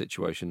said of the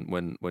situation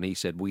when he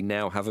said, "We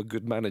now have a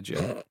good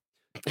manager."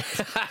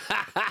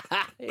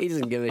 He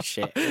doesn't give a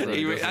shit.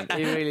 He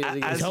really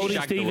doesn't.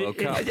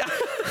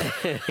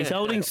 He's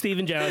holding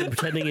Steven Gerrard and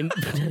pretending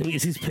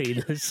it's his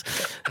penis.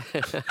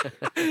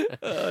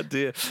 Oh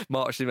dear,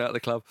 marched him out of the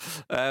club.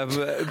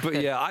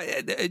 But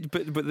yeah,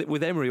 but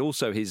with Emery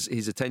also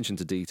his attention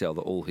to detail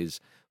that all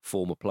his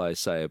former players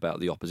say about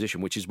the opposition,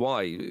 which is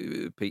why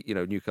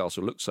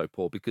Newcastle looked so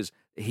poor, because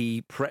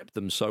he prepped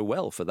them so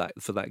well for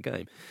that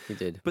game. He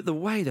did. But the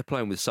way they're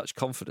playing with such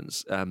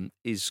confidence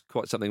is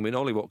quite something. I mean,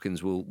 Ollie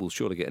Watkins will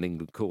surely get an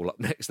England call up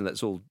next, and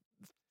that's all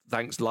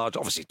thanks large,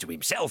 obviously, to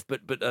himself,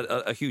 but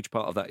a huge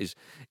part of that is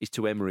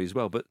to Emery as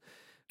well. But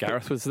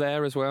Gareth was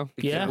there as well.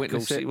 Yeah,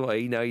 witness it. Well,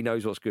 he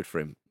knows what's good for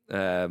him.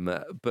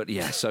 But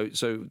yeah, so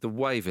the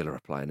way Villa are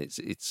playing, it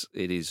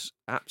is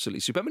absolutely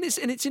superb. I mean,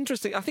 it's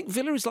interesting. I think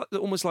Villa is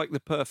almost like the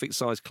perfect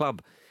size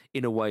club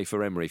in a way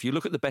for Emery. If you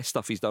look at the best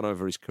stuff he's done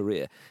over his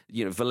career,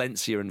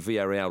 Valencia and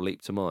Villarreal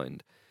leap to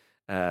mind.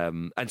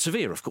 And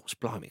Sevilla, of course,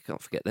 blimey,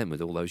 can't forget them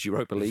with all those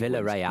Europa League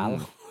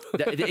Villarreal.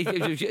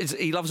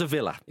 He loves a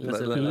villa.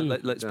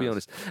 Let's be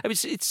honest. I mean,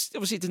 it's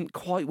obviously it didn't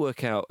quite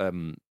work out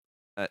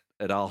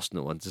at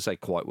Arsenal, and to say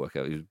quite work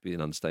out would be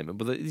an understatement.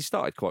 But he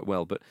started quite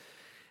well, but.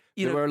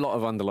 There were a lot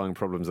of underlying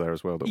problems there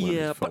as well. That weren't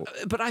his fault.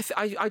 But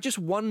I just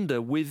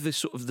wonder, with the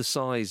sort of the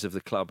size of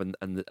the club and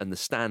the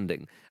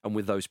standing, and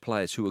with those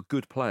players who are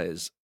good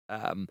players,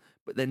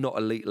 but they're not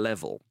elite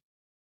level.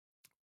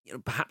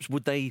 Perhaps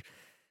would they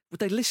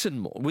listen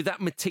more with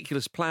that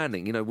meticulous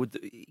planning?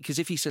 Because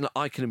if he's saying,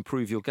 I can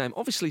improve your game,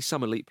 obviously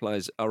some elite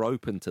players are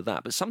open to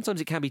that, but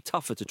sometimes it can be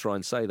tougher to try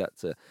and say that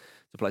to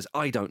players.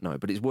 I don't know,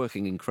 but it's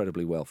working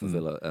incredibly well for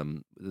Villa.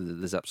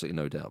 There's absolutely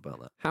no doubt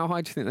about that. How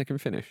high do you think they can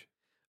finish?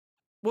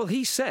 Well,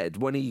 he said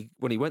when he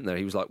went there,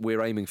 he was like,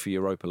 "We're aiming for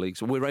Europa League,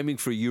 so we're aiming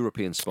for a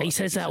European spot." He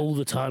says that all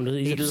the time.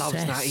 He loves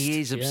that. He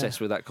is obsessed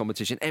with that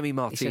competition. Emi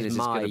Martinez is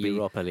going to be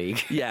Europa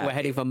League. Yeah, we're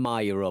heading for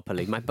my Europa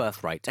League, my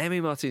birthright.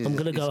 Emi Martinez is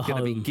going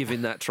to be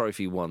giving that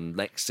trophy one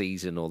next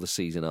season or the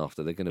season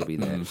after. They're going to be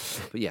there.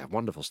 But yeah,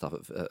 wonderful stuff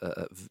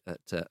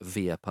at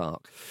Villa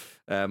Park.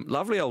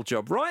 Lovely old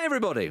job, right,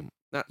 everybody?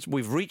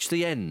 We've reached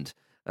the end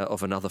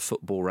of another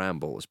football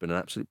ramble. It's been an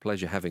absolute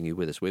pleasure having you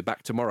with us. We're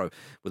back tomorrow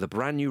with a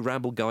brand new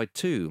Ramble Guide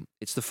too.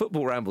 It's the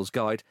Football Ramble's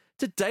guide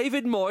to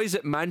David Moyes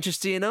at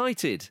Manchester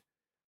United.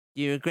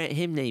 Do you regret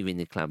him leaving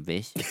the club,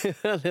 Vish?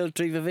 A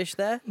little Vish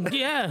there.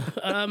 Yeah.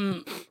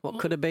 What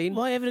could have been?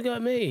 Why having a go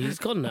at me? He's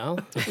gone now.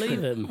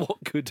 Leave him. What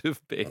could have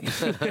been?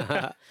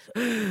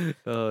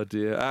 Oh,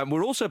 dear.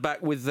 We're also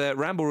back with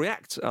Ramble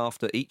React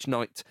after each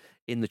night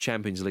in the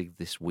Champions League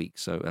this week.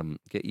 So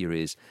get your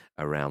ears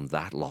around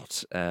that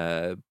lot.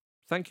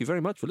 Thank you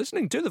very much for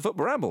listening to the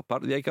Football Ramble,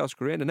 part of the Acast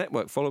Creator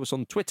Network. Follow us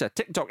on Twitter,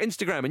 TikTok,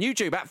 Instagram and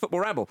YouTube at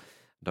Football Ramble.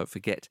 And don't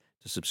forget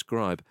to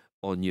subscribe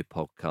on your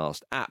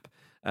podcast app.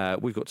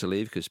 We've got to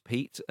leave because,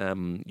 Pete,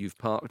 you've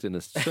parked in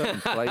a certain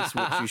place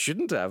which you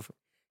shouldn't have.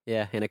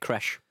 Yeah, in a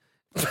creche.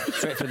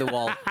 Straight through the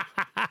wall.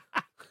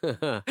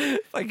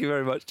 Thank you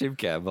very much, Jim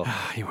Campbell.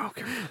 You're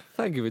welcome.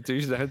 Thank you for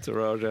tuning down to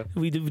Roger.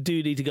 We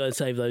do need to go and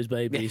save those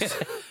babies.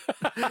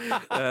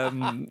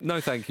 No,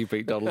 thank you,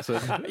 Pete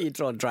Donaldson. You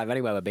try and drive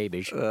anywhere with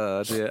babies.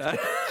 Oh, dear.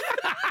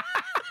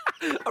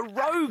 A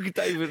rogue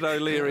David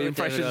O'Leary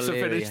impression to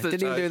finish the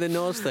Didn't even do the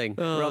nose thing.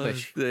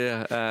 Rubbish.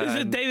 Yeah, Is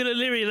it David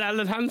O'Leary and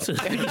Alan Hansen?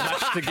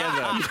 Mashed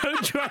together. You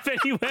don't drive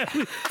anywhere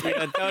with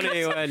Yeah, don't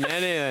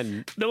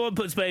anyone. No one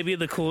puts baby in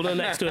the corner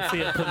next to a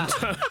Fiat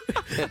Punto.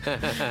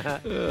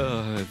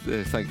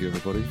 Thank you,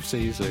 everybody.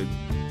 See you soon.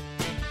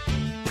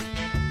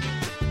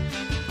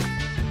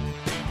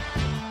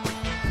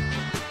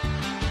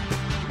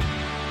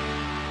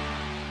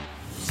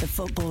 The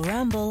Football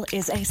Ramble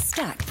is a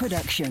Stack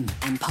production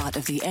and part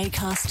of the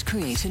Acast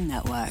Creator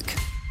Network.